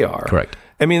whoever they are. Correct.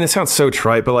 I mean, it sounds so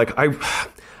trite, but like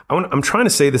I'm trying to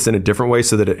say this in a different way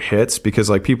so that it hits, because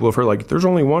like people have heard like there's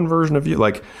only one version of you.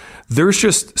 Like there's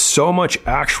just so much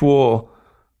actual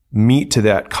meat to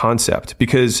that concept,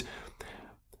 because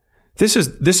this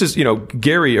is, you know,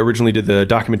 Gary originally did the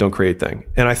document don't create thing.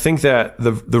 And I think that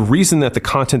the reason that the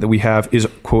content that we have is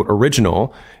quote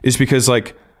original is because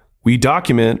like we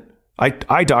document,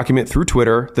 I document through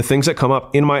Twitter the things that come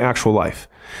up in my actual life.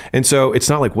 And so it's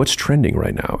not like what's trending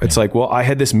right now. It's like, well, I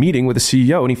had this meeting with the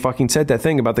CEO and he fucking said that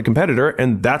thing about the competitor,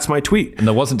 and that's my tweet. And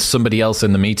there wasn't somebody else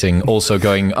in the meeting also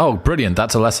going, oh, brilliant,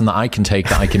 that's a lesson that I can take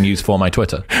that I can use for my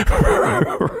Twitter.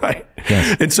 Right.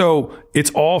 Yes. And so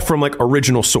it's all from like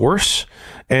original source.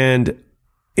 And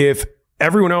if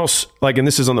everyone else, like, and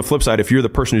this is on the flip side, if you're the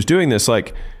person who's doing this,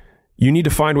 like, you need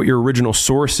to find what your original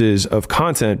source is of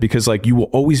content, because like you will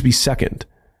always be second,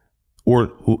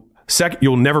 or second,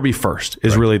 you'll never be first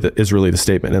is really the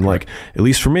statement. And like, at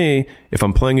least for me, if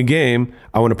I'm playing a game,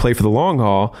 I want to play for the long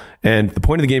haul. And the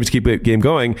point of the game is to keep the game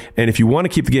going. And if you want to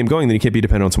keep the game going, then you can't be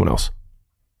dependent on someone else.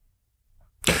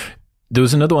 There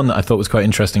was another one that I thought was quite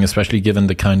interesting, especially given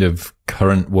the kind of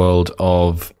current world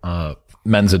of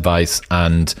men's advice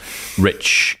and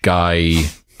rich guy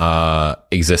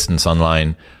existence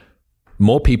online.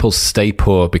 More people stay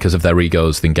poor because of their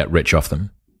egos than get rich off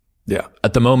them. Yeah.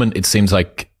 At the moment, it seems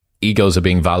like egos are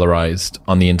being valorized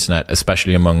on the internet,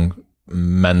 especially among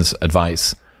men's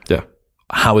advice. Yeah.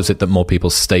 How is it that more people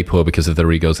stay poor because of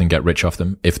their egos and get rich off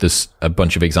them, if there's a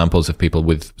bunch of examples of people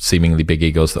with seemingly big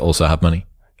egos that also have money?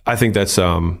 I think that's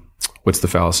what's the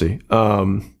fallacy?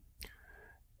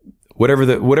 Whatever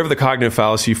the cognitive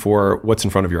fallacy for what's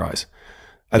in front of your eyes.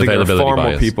 I think there are far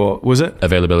more people. Was it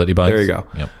availability bias? There you go.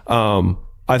 Yep.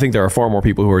 I think there are far more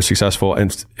people who are successful and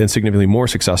significantly more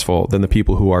successful than the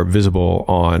people who are visible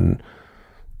on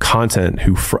content.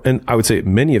 And I would say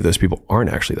many of those people aren't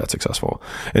actually that successful.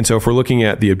 And so if we're looking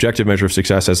at the objective measure of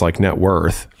success as like net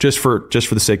worth, just for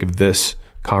the sake of this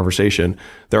conversation,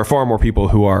 there are far more people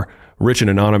who are rich and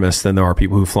anonymous than there are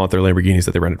people who flaunt their Lamborghinis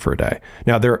that they rented for a day.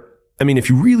 Now, if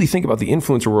you really think about the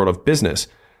influencer world of business,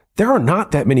 there are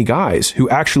not that many guys who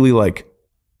actually like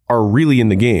are really in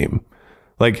the game.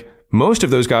 Like most of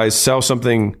those guys sell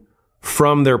something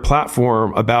from their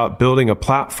platform about building a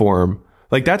platform.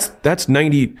 Like that's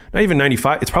 90, not even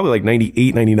 95. It's probably like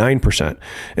 98, 99%.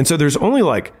 And so there's only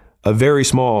like a very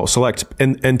small select.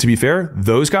 And to be fair,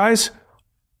 those guys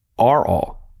are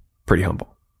all pretty humble.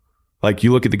 Like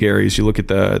you look at the Garys, you look at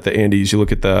the Andys, you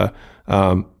look at the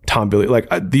Tom Billy, like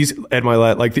these Ed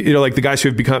Milet, like like the guys who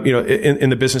have become in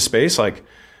the business space, like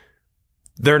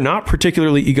they're not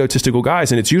particularly egotistical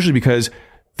guys, and it's usually because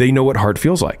they know what hard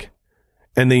feels like,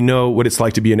 and they know what it's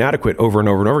like to be inadequate over and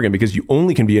over and over again. Because you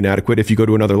only can be inadequate if you go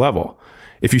to another level.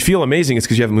 If you feel amazing, it's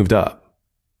because you haven't moved up.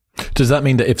 Does that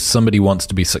mean that if somebody wants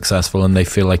to be successful and they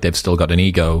feel like they've still got an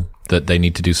ego, that they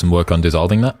need to do some work on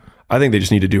dissolving that? I think they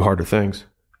just need to do harder things.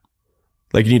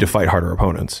 Like you need to fight harder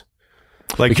opponents.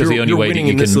 Like because the only way winning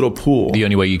that in this little pool. The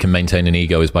only way you can maintain an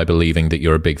ego is by believing that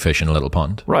you're a big fish in a little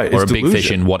pond. Right. Or a big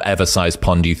fish in whatever size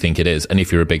pond you think it is. And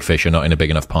if you're a big fish, you're not in a big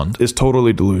enough pond. It's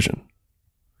totally delusion.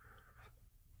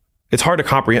 It's hard to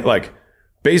comprehend. Like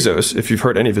Bezos, if you've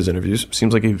heard any of his interviews,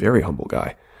 seems like a very humble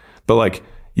guy. But like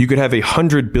you could have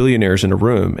 100 billionaires in a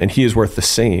room and he is worth the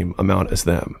same amount as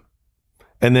them.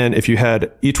 And then if you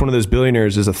had each one of those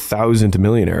billionaires is 1,000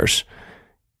 millionaires,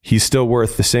 he's still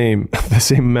worth the same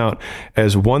amount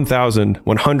as 1,000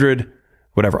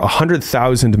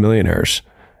 millionaires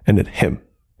and him.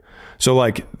 So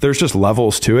like, there's just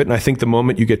levels to it. And I think the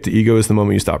moment you get to ego is the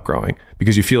moment you stop growing,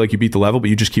 because you feel like you beat the level, but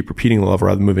you just keep repeating the level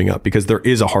rather than moving up, because there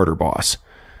is a harder boss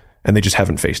and they just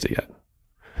haven't faced it yet.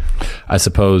 I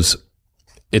suppose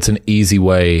it's an easy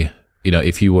way,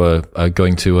 if you were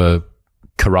going to a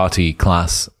karate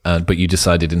class, but you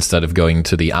decided instead of going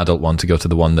to the adult one to go to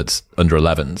the one that's under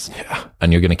 11s,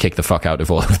 and you're going to kick the fuck out of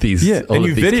all of these. Yeah, and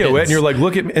you video it, and you're like,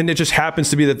 look at, and it just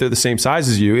happens to be that they're the same size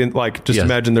as you, and like, just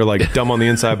imagine they're like dumb on the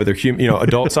inside, but they're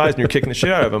adult size, and you're kicking the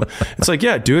shit out of them. It's like,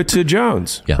 yeah, do it to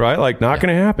Jones, right? Like, not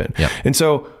going to happen. Yeah. And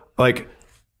so, like,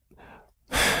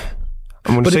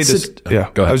 I'm going to say this.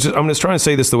 Go ahead. I'm just trying to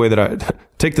say this the way that I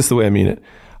take this the way I mean it.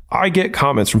 I get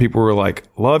comments from people who are like,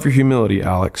 love your humility,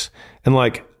 Alex. And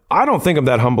like, I don't think I'm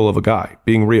that humble of a guy,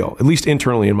 being real, at least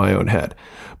internally in my own head.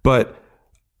 But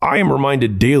I am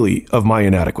reminded daily of my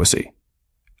inadequacy.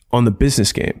 on the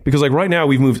business game. Because like right now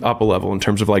we've moved up a level in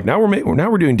terms of like now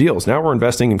we're doing deals. Now we're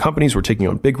investing in companies. We're taking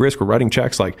on big risk. We're writing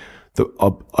checks, like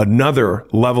another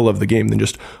level of the game than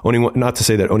just owning one. Not to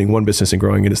say that owning one business and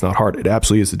growing it is not hard. It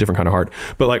absolutely is a different kind of hard.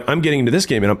 But like I'm getting into this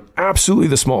game and I'm absolutely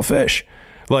the small fish.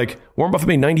 Like Warren Buffett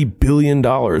made $90 billion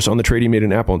on the trade he made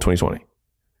in Apple in 2020.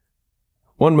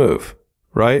 One move,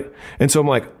 right? And so I'm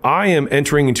like, I am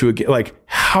entering into a game. Like,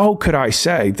 how could I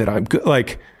say that I'm good?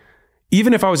 Like,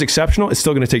 even if I was exceptional, it's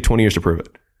still going to take 20 years to prove it.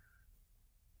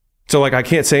 So like, I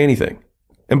can't say anything.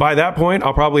 And by that point,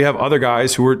 I'll probably have other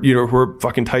guys who are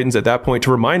fucking titans at that point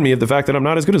to remind me of the fact that I'm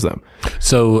not as good as them.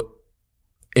 So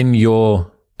in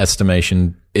your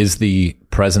estimation, is the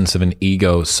presence of an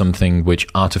ego something which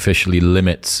artificially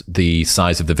limits the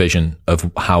size of the vision of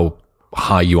how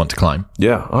high you want to climb?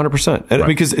 Yeah, 100%. And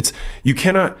because you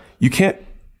can't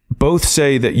both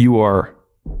say that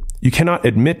you cannot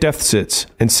admit deficits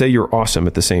and say you're awesome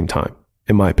at the same time,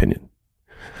 in my opinion.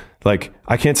 Like,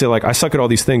 I can't say like, I suck at all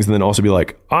these things and then also be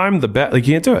like, I'm the best. Like,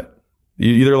 you can't do it.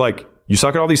 You either like, you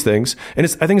suck at all these things. And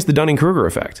I think it's the Dunning-Kruger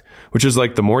effect, which is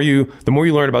like, the more you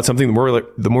learn about something,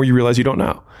 the more you realize you don't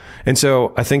know. And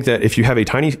so I think that if you have a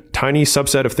tiny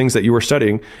subset of things that you are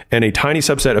studying and a tiny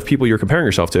subset of people you're comparing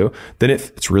yourself to, then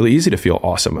it's really easy to feel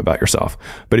awesome about yourself.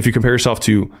 But if you compare yourself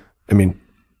to,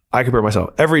 I compare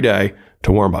myself every day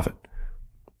to Warren Buffett.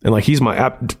 And like,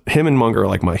 him and Munger are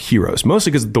like my heroes,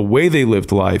 mostly because the way they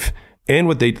lived life and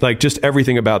what they like, just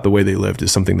everything about the way they lived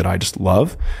is something that I just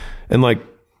love. And like,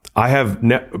 I have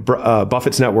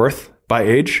Buffett's net worth by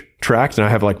age tracked, and I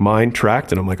have like mine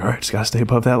tracked, and I'm like, all right, just gotta stay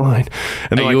above that line.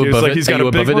 And are you above it? He's got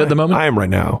a big line at the moment? I am right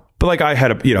now, but like I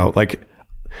had like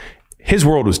his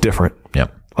world was different. Yeah,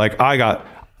 like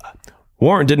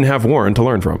Warren didn't have Warren to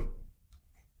learn from.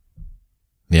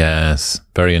 Yes,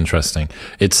 very interesting.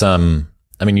 It's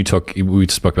we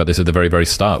spoke about this at the very, very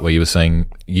start, where you were saying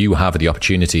you have the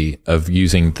opportunity of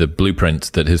using the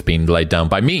blueprint that has been laid down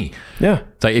by me. Yeah.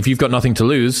 Like, if you've got nothing to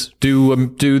lose, do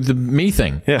the me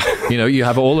thing. Yeah. You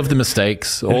have all of the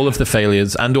mistakes, all of the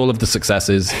failures, and all of the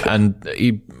successes. And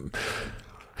there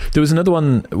was another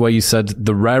one where you said,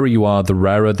 the rarer you are, the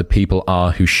rarer the people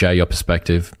are who share your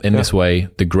perspective. In this way,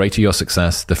 the greater your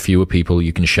success, the fewer people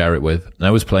you can share it with. And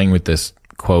I was playing with this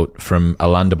quote from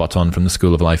Alain de Botton from the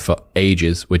School of Life for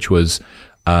ages, which was,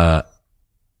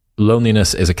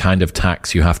 loneliness is a kind of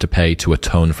tax you have to pay to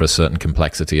atone for a certain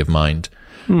complexity of mind.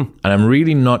 And I'm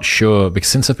really not sure, because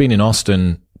since I've been in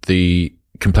Austin, the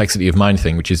complexity of mind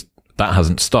thing, that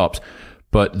hasn't stopped,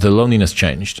 but the loneliness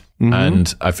changed. Mm-hmm.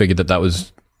 And I figured that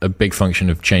was a big function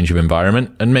of change of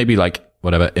environment and maybe like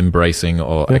whatever, embracing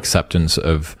or acceptance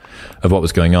of what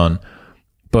was going on.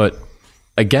 But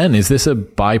again, is this a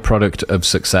byproduct of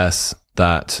success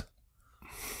that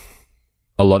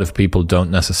a lot of people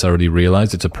don't necessarily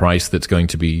realize? It's a price that's going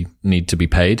to need to be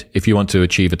paid. If you want to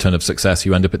achieve a ton of success,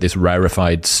 you end up at this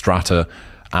rarefied strata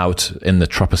out in the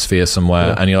troposphere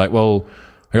somewhere. And you're like, well,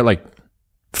 I got like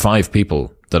 5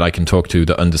 people that I can talk to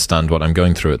that understand what I'm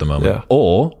going through at the moment. Yeah.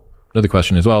 Or another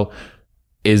question as well,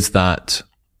 is that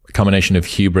a combination of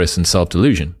hubris and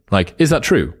self-delusion? Like, is that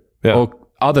true? Yeah. Or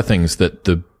are there things that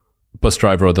the bus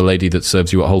driver or the lady that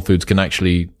serves you at Whole Foods can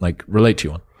actually like relate to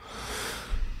you on?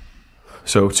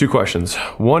 So 2 questions.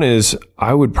 One is,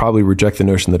 I would probably reject the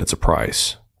notion that it's a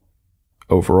price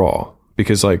overall,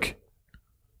 because like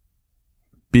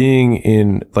being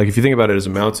in, like, if you think about it as a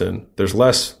mountain, there's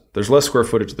less square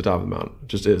footage at the top of the mountain. It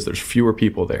just is. There's fewer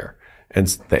people there and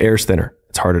the air's thinner.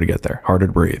 It's harder to get there, harder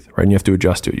to breathe, right? And you have to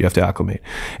adjust to it. You have to acclimate.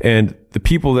 And the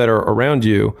people that are around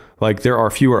you, like, there are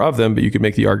fewer of them, but you could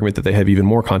make the argument that they have even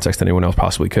more context than anyone else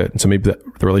possibly could. And so maybe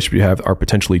the relationship you have are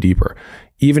potentially deeper.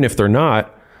 Even if they're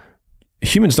not,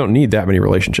 humans don't need that many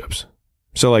relationships.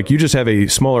 So like, you just have a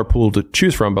smaller pool to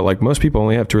choose from, but like most people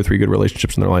only have 2 or 3 good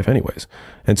relationships in their life anyways.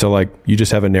 And so like, you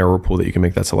just have a narrower pool that you can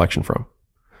make that selection from.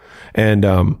 And,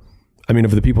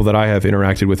 of the people that I have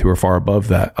interacted with who are far above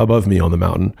me on the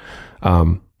mountain,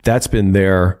 that's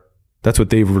what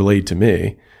they've relayed to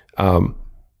me. But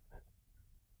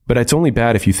it's only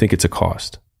bad if you think it's a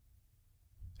cost.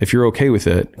 If you're okay with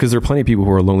it, because there are plenty of people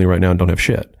who are lonely right now and don't have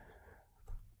shit.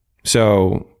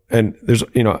 So, and there's,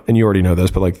 and you already know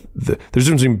this, but like there's a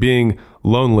difference between being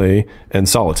lonely and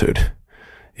solitude,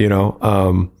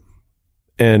 and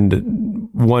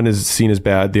one is seen as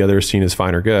bad, the other is seen as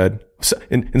fine or good. So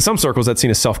in some circles, that's seen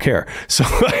as self-care. So,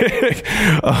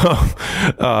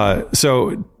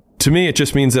 so to me, it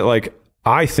just means that like,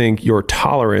 I think your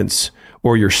tolerance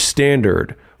or your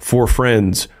standard for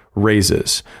friends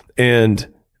raises.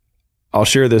 And I'll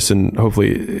share this and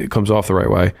hopefully it comes off the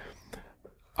right way.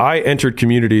 I entered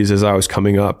communities as I was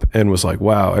coming up and was like,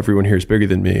 wow, everyone here is bigger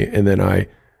than me. And then I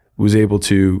was able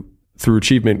to, through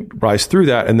achievement, rise through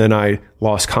that. And then I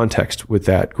lost context with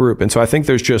that group. And so I think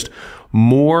there's just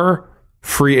more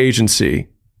free agency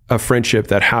of friendship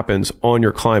that happens on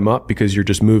your climb up because you're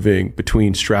just moving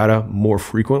between strata more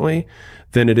frequently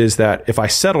than it is that if I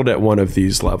settled at one of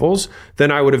these levels,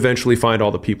 then I would eventually find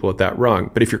all the people at that rung.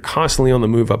 But if you're constantly on the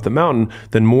move up the mountain,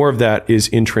 then more of that is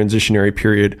in transitionary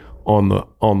period on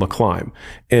the climb.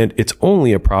 And it's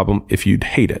only a problem if you'd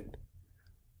hate it.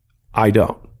 I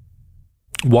don't.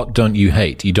 What don't you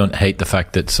hate? You don't hate the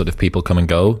fact that sort of people come and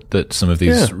go, that some of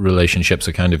these relationships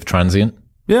are kind of transient?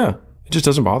 Yeah. It just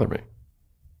doesn't bother me.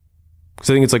 Because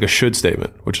I think it's like a should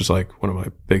statement, which is like one of my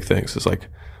big things. It's like,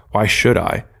 why should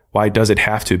I? Why does it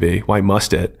have to be? Why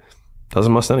must it?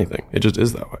 Doesn't must anything. It just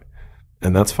is that way.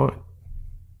 And that's fine.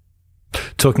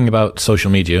 Talking about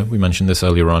social media, we mentioned this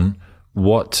earlier on.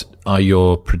 What are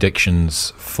your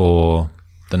predictions for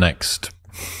the next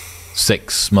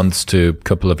 6 months to a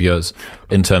couple of years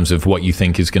in terms of what you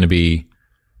think is going to be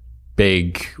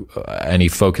big, any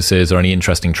focuses or any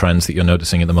interesting trends that you're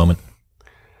noticing at the moment?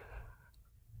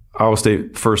 I will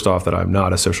state first off that I'm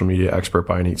not a social media expert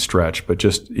by any stretch, but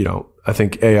just, I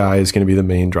think AI is going to be the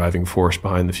main driving force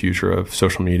behind the future of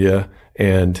social media.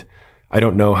 And I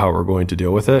don't know how we're going to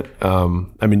deal with it.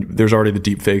 There's already the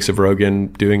deep fakes of Rogan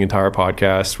doing entire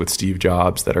podcasts with Steve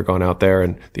Jobs that are going out there.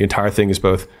 And the entire thing is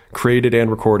both created and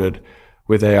recorded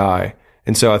with AI.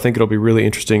 And so I think it'll be really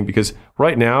interesting because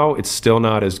right now it's still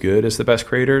not as good as the best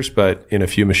creators, but in a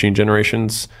few machine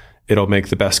generations, it'll make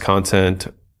the best content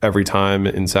every time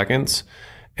in seconds.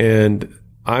 And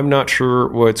I'm not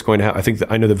sure what's going to happen. I think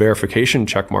I know the verification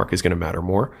check mark is going to matter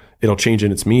more. It'll change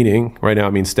in its meaning. Right now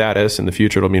it means status. In the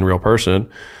future, it'll mean real person.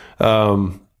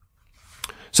 So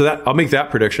that I'll make that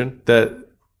prediction that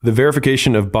the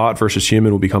verification of bot versus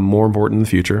human will become more important in the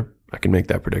future. I can make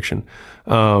that prediction.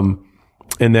 And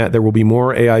that there will be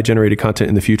more AI generated content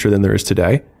in the future than there is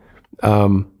today.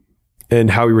 And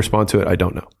how we respond to it, I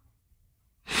don't know.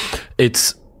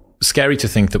 It's scary to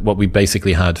think that what we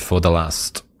basically had for the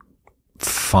last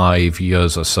 5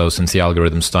 years or so since the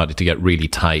algorithm started to get really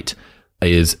tight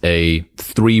is a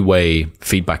 3-way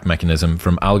feedback mechanism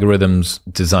from algorithms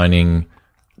designing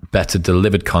better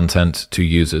delivered content to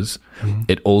users. Mm-hmm.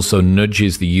 It also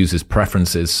nudges the user's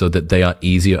preferences so that they are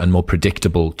easier and more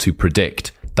predictable to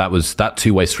predict. That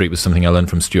 2-way street was something I learned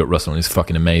from Stuart Russell, and it's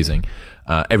fucking amazing.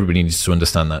 Everybody needs to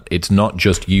understand that. It's not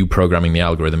just you programming the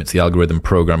algorithm, it's the algorithm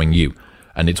programming you.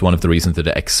 And it's one of the reasons that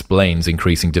it explains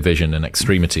increasing division and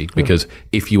extremity. Because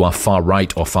if you are far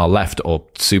right or far left or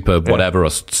super whatever or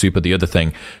super the other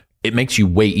thing, it makes you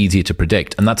way easier to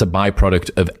predict. And that's a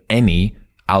byproduct of any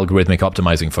algorithmic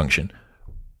optimizing function.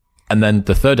 And then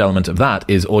the third element of that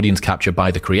is audience capture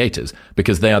by the creators,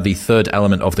 because they are the third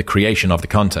element of the creation of the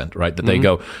content, right? That they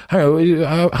go,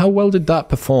 how well did that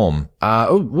perform?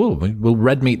 We'll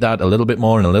red meat that a little bit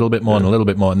more and a little bit more and a little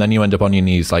bit more. And then you end up on your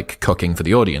knees like cooking for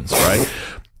the audience, right?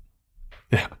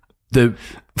 Yeah. The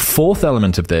fourth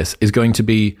element of this is going to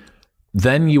be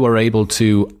then you are able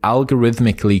to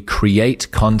algorithmically create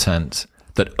content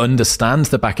that understands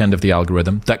the back end of the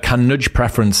algorithm, that can nudge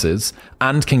preferences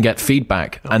and can get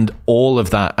feedback and all of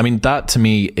that. I mean, that to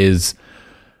me is,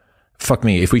 fuck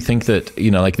me, if we think that,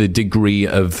 like the degree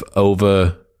of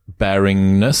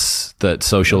overbearingness that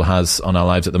social has on our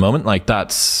lives at the moment, like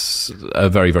that's a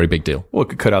very, very big deal. Well, it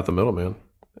could cut out the middleman,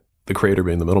 the creator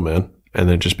being the middleman, and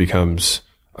then it just becomes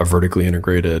a vertically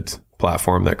integrated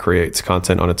platform that creates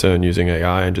content on its own using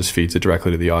AI and just feeds it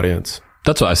directly to the audience.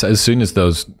 That's what I said. As soon as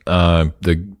those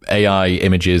the AI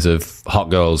images of hot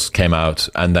girls came out,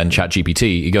 and then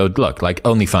ChatGPT, you go, look, like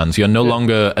OnlyFans, you're no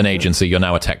longer an agency, you're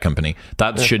now a tech company.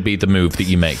 That should be the move that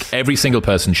you make. Every single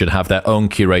person should have their own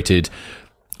curated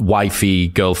wifey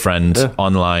girlfriend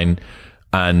online,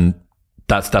 and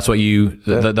that's what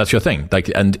that's your thing. Like,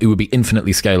 and it would be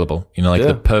infinitely scalable.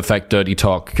 The perfect dirty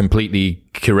talk, completely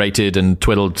curated and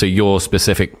twiddled to your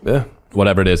specific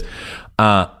whatever it is.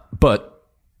 But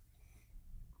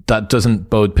that doesn't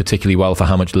bode particularly well for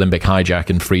how much limbic hijack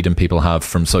and freedom people have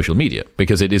from social media,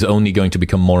 because it is only going to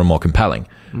become more and more compelling,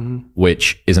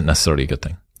 which isn't necessarily a good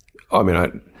thing. I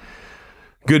mean,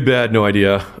 good, bad, no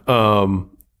idea.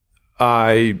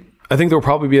 I think there will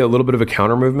probably be a little bit of a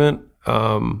counter movement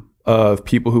of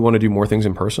people who want to do more things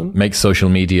in person. Make social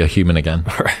media human again.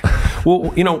 Right.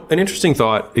 Well, an interesting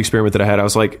thought experiment that I had, I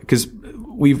was like, because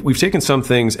we've taken some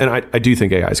things, and I do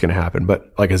think AI is going to happen,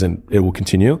 but like as in it will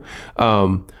continue.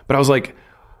 But I was like,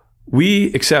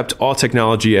 we accept all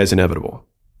technology as inevitable.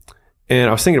 And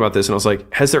I was thinking about this, and I was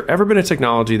like, has there ever been a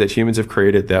technology that humans have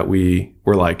created that we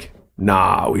were like,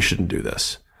 nah, we shouldn't do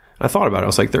this? And I thought about it. I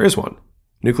was like, there is one.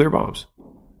 Nuclear bombs.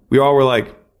 We all were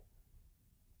like,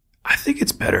 I think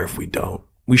it's better if we don't.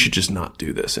 We should just not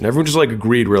do this. And everyone just like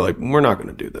agreed. We're like, we're not going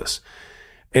to do this.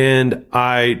 And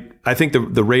I think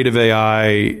the rate of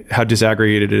AI, how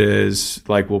disaggregated it is,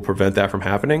 like will prevent that from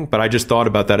happening. But I just thought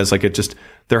about that as like,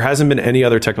 there hasn't been any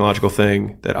other technological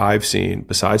thing that I've seen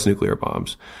besides nuclear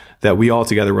bombs that we all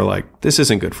together were like, this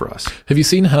isn't good for us. Have you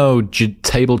seen how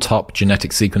tabletop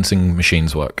genetic sequencing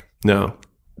machines work? No.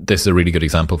 This is a really good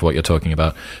example of what you're talking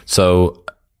about. So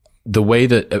the way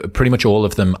that pretty much all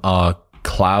of them are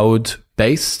cloud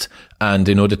based, and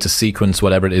in order to sequence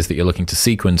whatever it is that you're looking to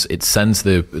sequence, it sends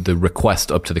the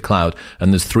request up to the cloud,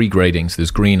 and there's 3 gradings.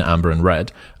 There's green, amber, and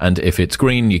red. And if it's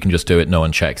green, you can just do it, no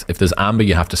one checks. If there's amber,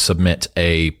 you have to submit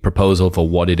a proposal for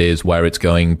what it is, where it's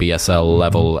going, BSL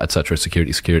level, etc.,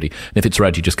 security. And if it's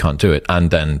red, you just can't do it. And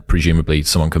then presumably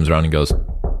someone comes around and goes,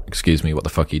 excuse me, what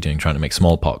the fuck are you doing trying to make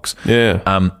smallpox?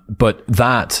 Yeah. But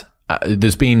that,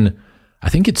 there's been, I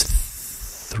think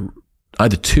it's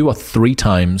either 2 or 3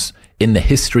 times in the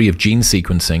history of gene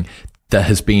sequencing, there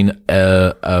has been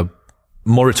a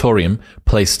moratorium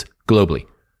placed globally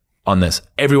on this.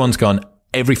 Everyone's gone,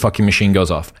 every fucking machine goes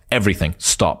off, everything,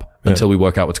 stop, until we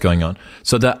work out what's going on.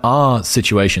 So there are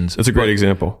situations. That's a great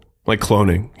example, like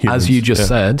cloning humans. As you just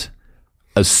said,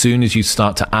 as soon as you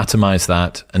start to atomize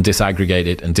that and disaggregate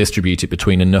it and distribute it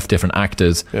between enough different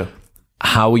actors,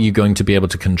 how are you going to be able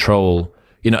to control,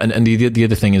 and the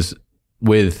other thing is,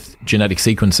 with genetic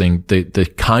sequencing, the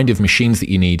kind of machines that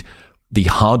you need, the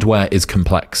hardware is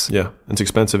complex. Yeah, it's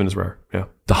expensive and it's rare. Yeah,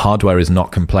 the hardware is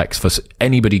not complex.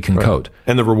 Anybody can code,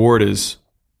 and the reward is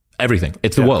everything.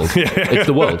 It's the world. It's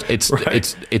the world.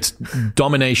 It's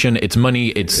domination. It's money.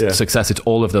 It's success. It's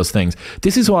all of those things.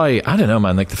 This is why I don't know,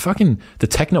 man. Like the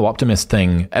techno optimist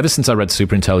thing. Ever since I read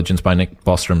Superintelligence by Nick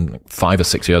Bostrom 5 or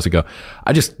 6 years ago,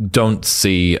 I just don't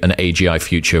see an AGI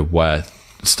future where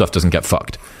stuff doesn't get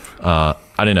fucked. I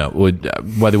don't know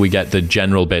whether we get the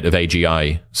general bit of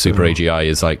AGI, super AGI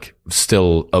is like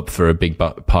still up for a big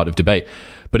part of debate.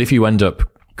 But if you end up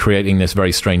creating this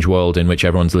very strange world in which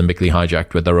everyone's limbically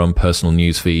hijacked with their own personal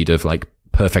news feed of like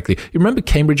perfectly, you remember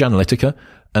Cambridge Analytica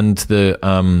and the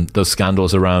those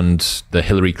scandals around the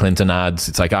Hillary Clinton ads?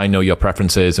 It's like, I know your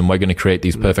preferences and we're going to create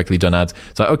these perfectly done ads.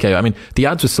 It's like, okay, I mean, the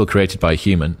ads were still created by a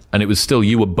human, and it was still,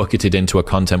 you were bucketed into a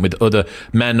content with other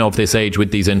men of this age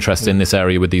with these interests in this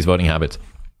area with these voting habits.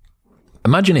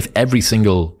 Imagine if every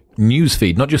single news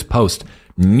feed, not just post,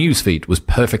 news feed was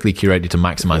perfectly curated to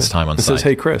maximize time on site. It says,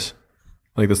 hey, Chris.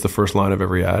 Like that's the first line of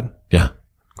every ad. Yeah.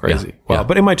 Crazy. Yeah. Wow. Yeah.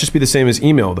 But it might just be the same as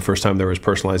email. The first time there was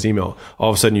personalized email, all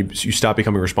of a sudden you stop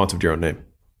becoming responsive to your own name.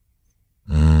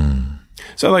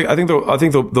 So like, I think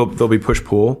there'll be push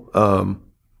pull,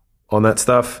 on that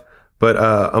stuff, but,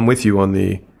 I'm with you on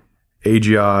the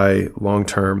AGI long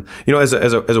term, as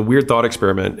a weird thought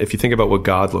experiment. If you think about what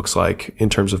God looks like in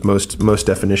terms of most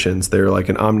definitions, they're like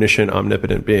an omniscient,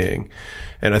 omnipotent being.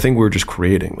 And I think we're just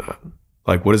creating that.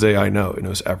 Like, what does AI know? It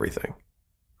knows everything,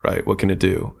 right? What can it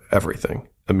do? Everything.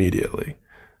 Immediately.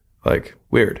 Like,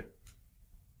 weird.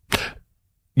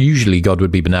 Usually God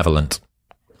would be benevolent.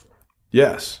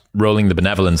 Yes. Rolling the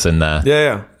benevolence in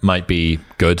there might be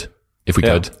good if we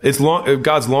could. It's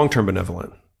God's long-term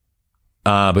benevolent.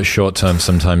 But short-term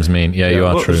sometimes mean, you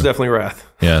are true. There's definitely wrath.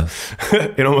 Yeah.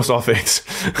 In almost all faiths.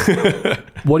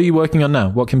 What are you working on now?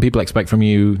 What can people expect from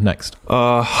you next?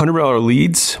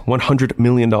 $100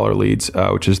 million leads,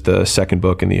 which is the second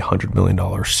book in the $100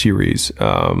 million series,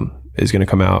 is going to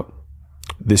come out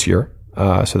this year.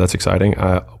 So that's exciting.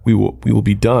 We will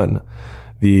be done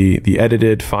the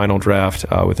edited final draft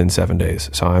within 7 days.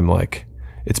 So I'm like,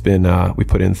 it's been we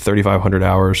put in 3,500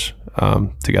 hours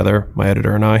together, my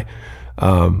editor and I,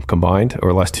 combined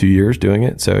over the last 2 years doing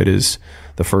it. So it is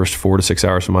the first 4 to 6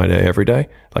 hours of my day every day.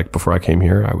 Like before I came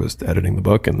here, I was editing the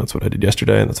book, and that's what I did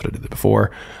yesterday, and that's what I did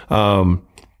before.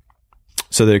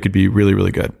 So that it could be really,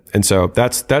 really good. And so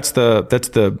that's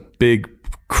the big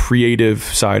creative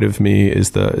side of me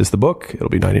is the book. It'll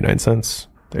be 99 cents.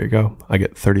 There you go. I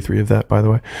get 33 of that, by the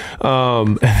way.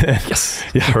 Yes.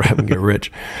 Yeah, right. I'm gonna get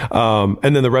rich.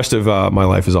 And then the rest of my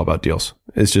life is all about deals.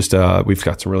 It's just we've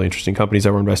got some really interesting companies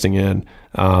that we're investing in.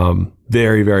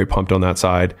 Very, very pumped on that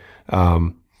side.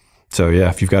 So yeah,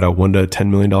 if you've got a $1 to $10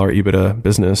 million EBITDA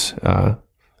business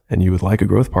and you would like a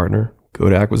growth partner, go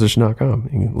to acquisition.com.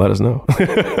 You can let us know.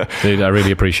 Dude, I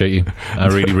really appreciate you. I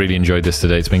really, really enjoyed this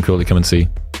today. It's been cool to come and see.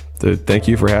 Dude, thank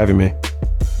you for having me.